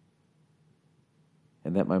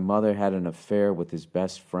 And that my mother had an affair with his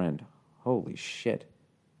best friend. Holy shit.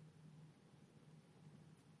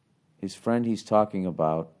 His friend he's talking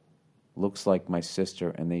about looks like my sister,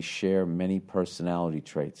 and they share many personality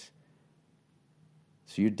traits.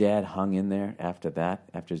 So your dad hung in there after that,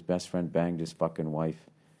 after his best friend banged his fucking wife,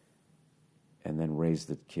 and then raised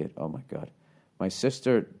the kid. Oh, my God. My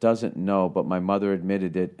sister doesn't know, but my mother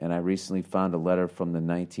admitted it, and I recently found a letter from the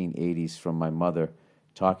 1980s from my mother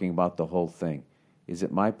talking about the whole thing. Is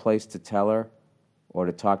it my place to tell her or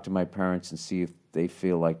to talk to my parents and see if they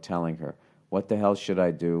feel like telling her? What the hell should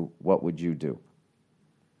I do? What would you do?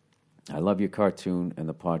 I love your cartoon and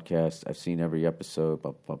the podcast. I've seen every episode.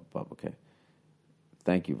 Blah, blah, blah. Okay.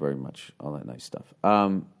 Thank you very much. All that nice stuff.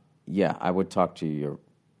 Yeah, I would talk to your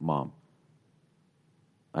mom.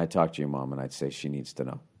 I'd talk to your mom, and I'd say she needs to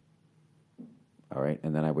know. All right?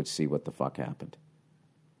 And then I would see what the fuck happened.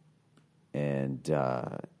 And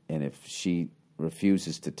if she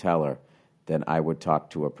refuses to tell her, then I would talk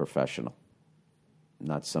to a professional,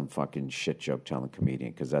 not some fucking shit joke telling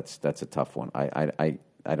comedian, because that's a tough one.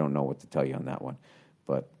 I don't know what to tell you on that one.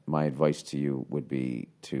 But my advice to you would be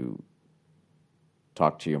to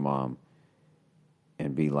talk to your mom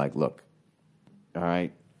and be like, look, all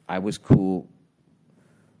right, I was cool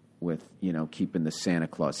with, keeping the Santa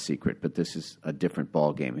Claus secret, but this is a different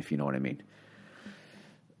ball game, if you know what I mean.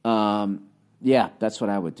 Yeah, that's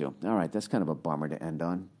what I would do. All right, that's kind of a bummer to end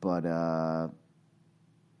on, but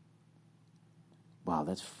wow,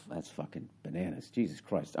 that's fucking bananas. Jesus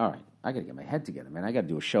Christ. All right, I got to get my head together, man. I got to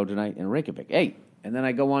do a show tonight in Reykjavik. Hey, and then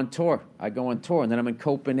I go on tour. And then I'm in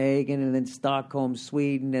Copenhagen, and then Stockholm,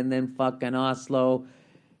 Sweden, and then fucking Oslo,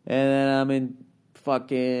 and then I'm in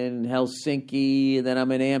fucking Helsinki, and then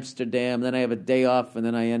I'm in Amsterdam, then I have a day off, and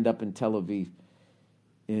then I end up in Tel Aviv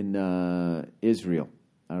in Israel.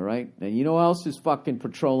 All right? And you know who else is fucking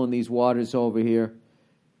patrolling these waters over here?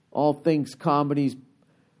 All Things Comedy's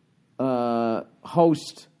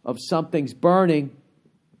host of Something's Burning,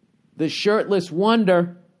 the Shirtless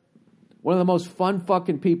Wonder, one of the most fun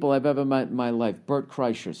fucking people I've ever met in my life, Bert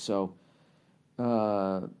Kreischer. So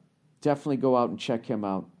definitely go out and check him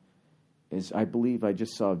out. I believe I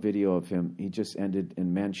just saw a video of him. He just ended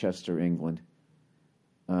in Manchester, England.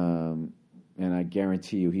 And I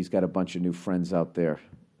guarantee you he's got a bunch of new friends out there.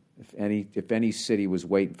 If any city was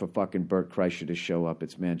waiting for fucking Bert Kreischer to show up,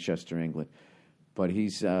 it's Manchester, England. But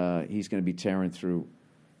he's going to be tearing through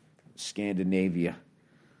Scandinavia.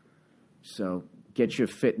 So get your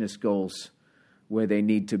fitness goals where they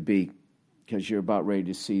need to be, because you're about ready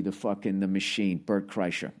to see the machine, Bert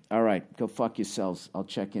Kreischer. All right, go fuck yourselves. I'll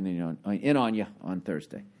check in on you on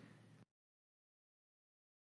Thursday.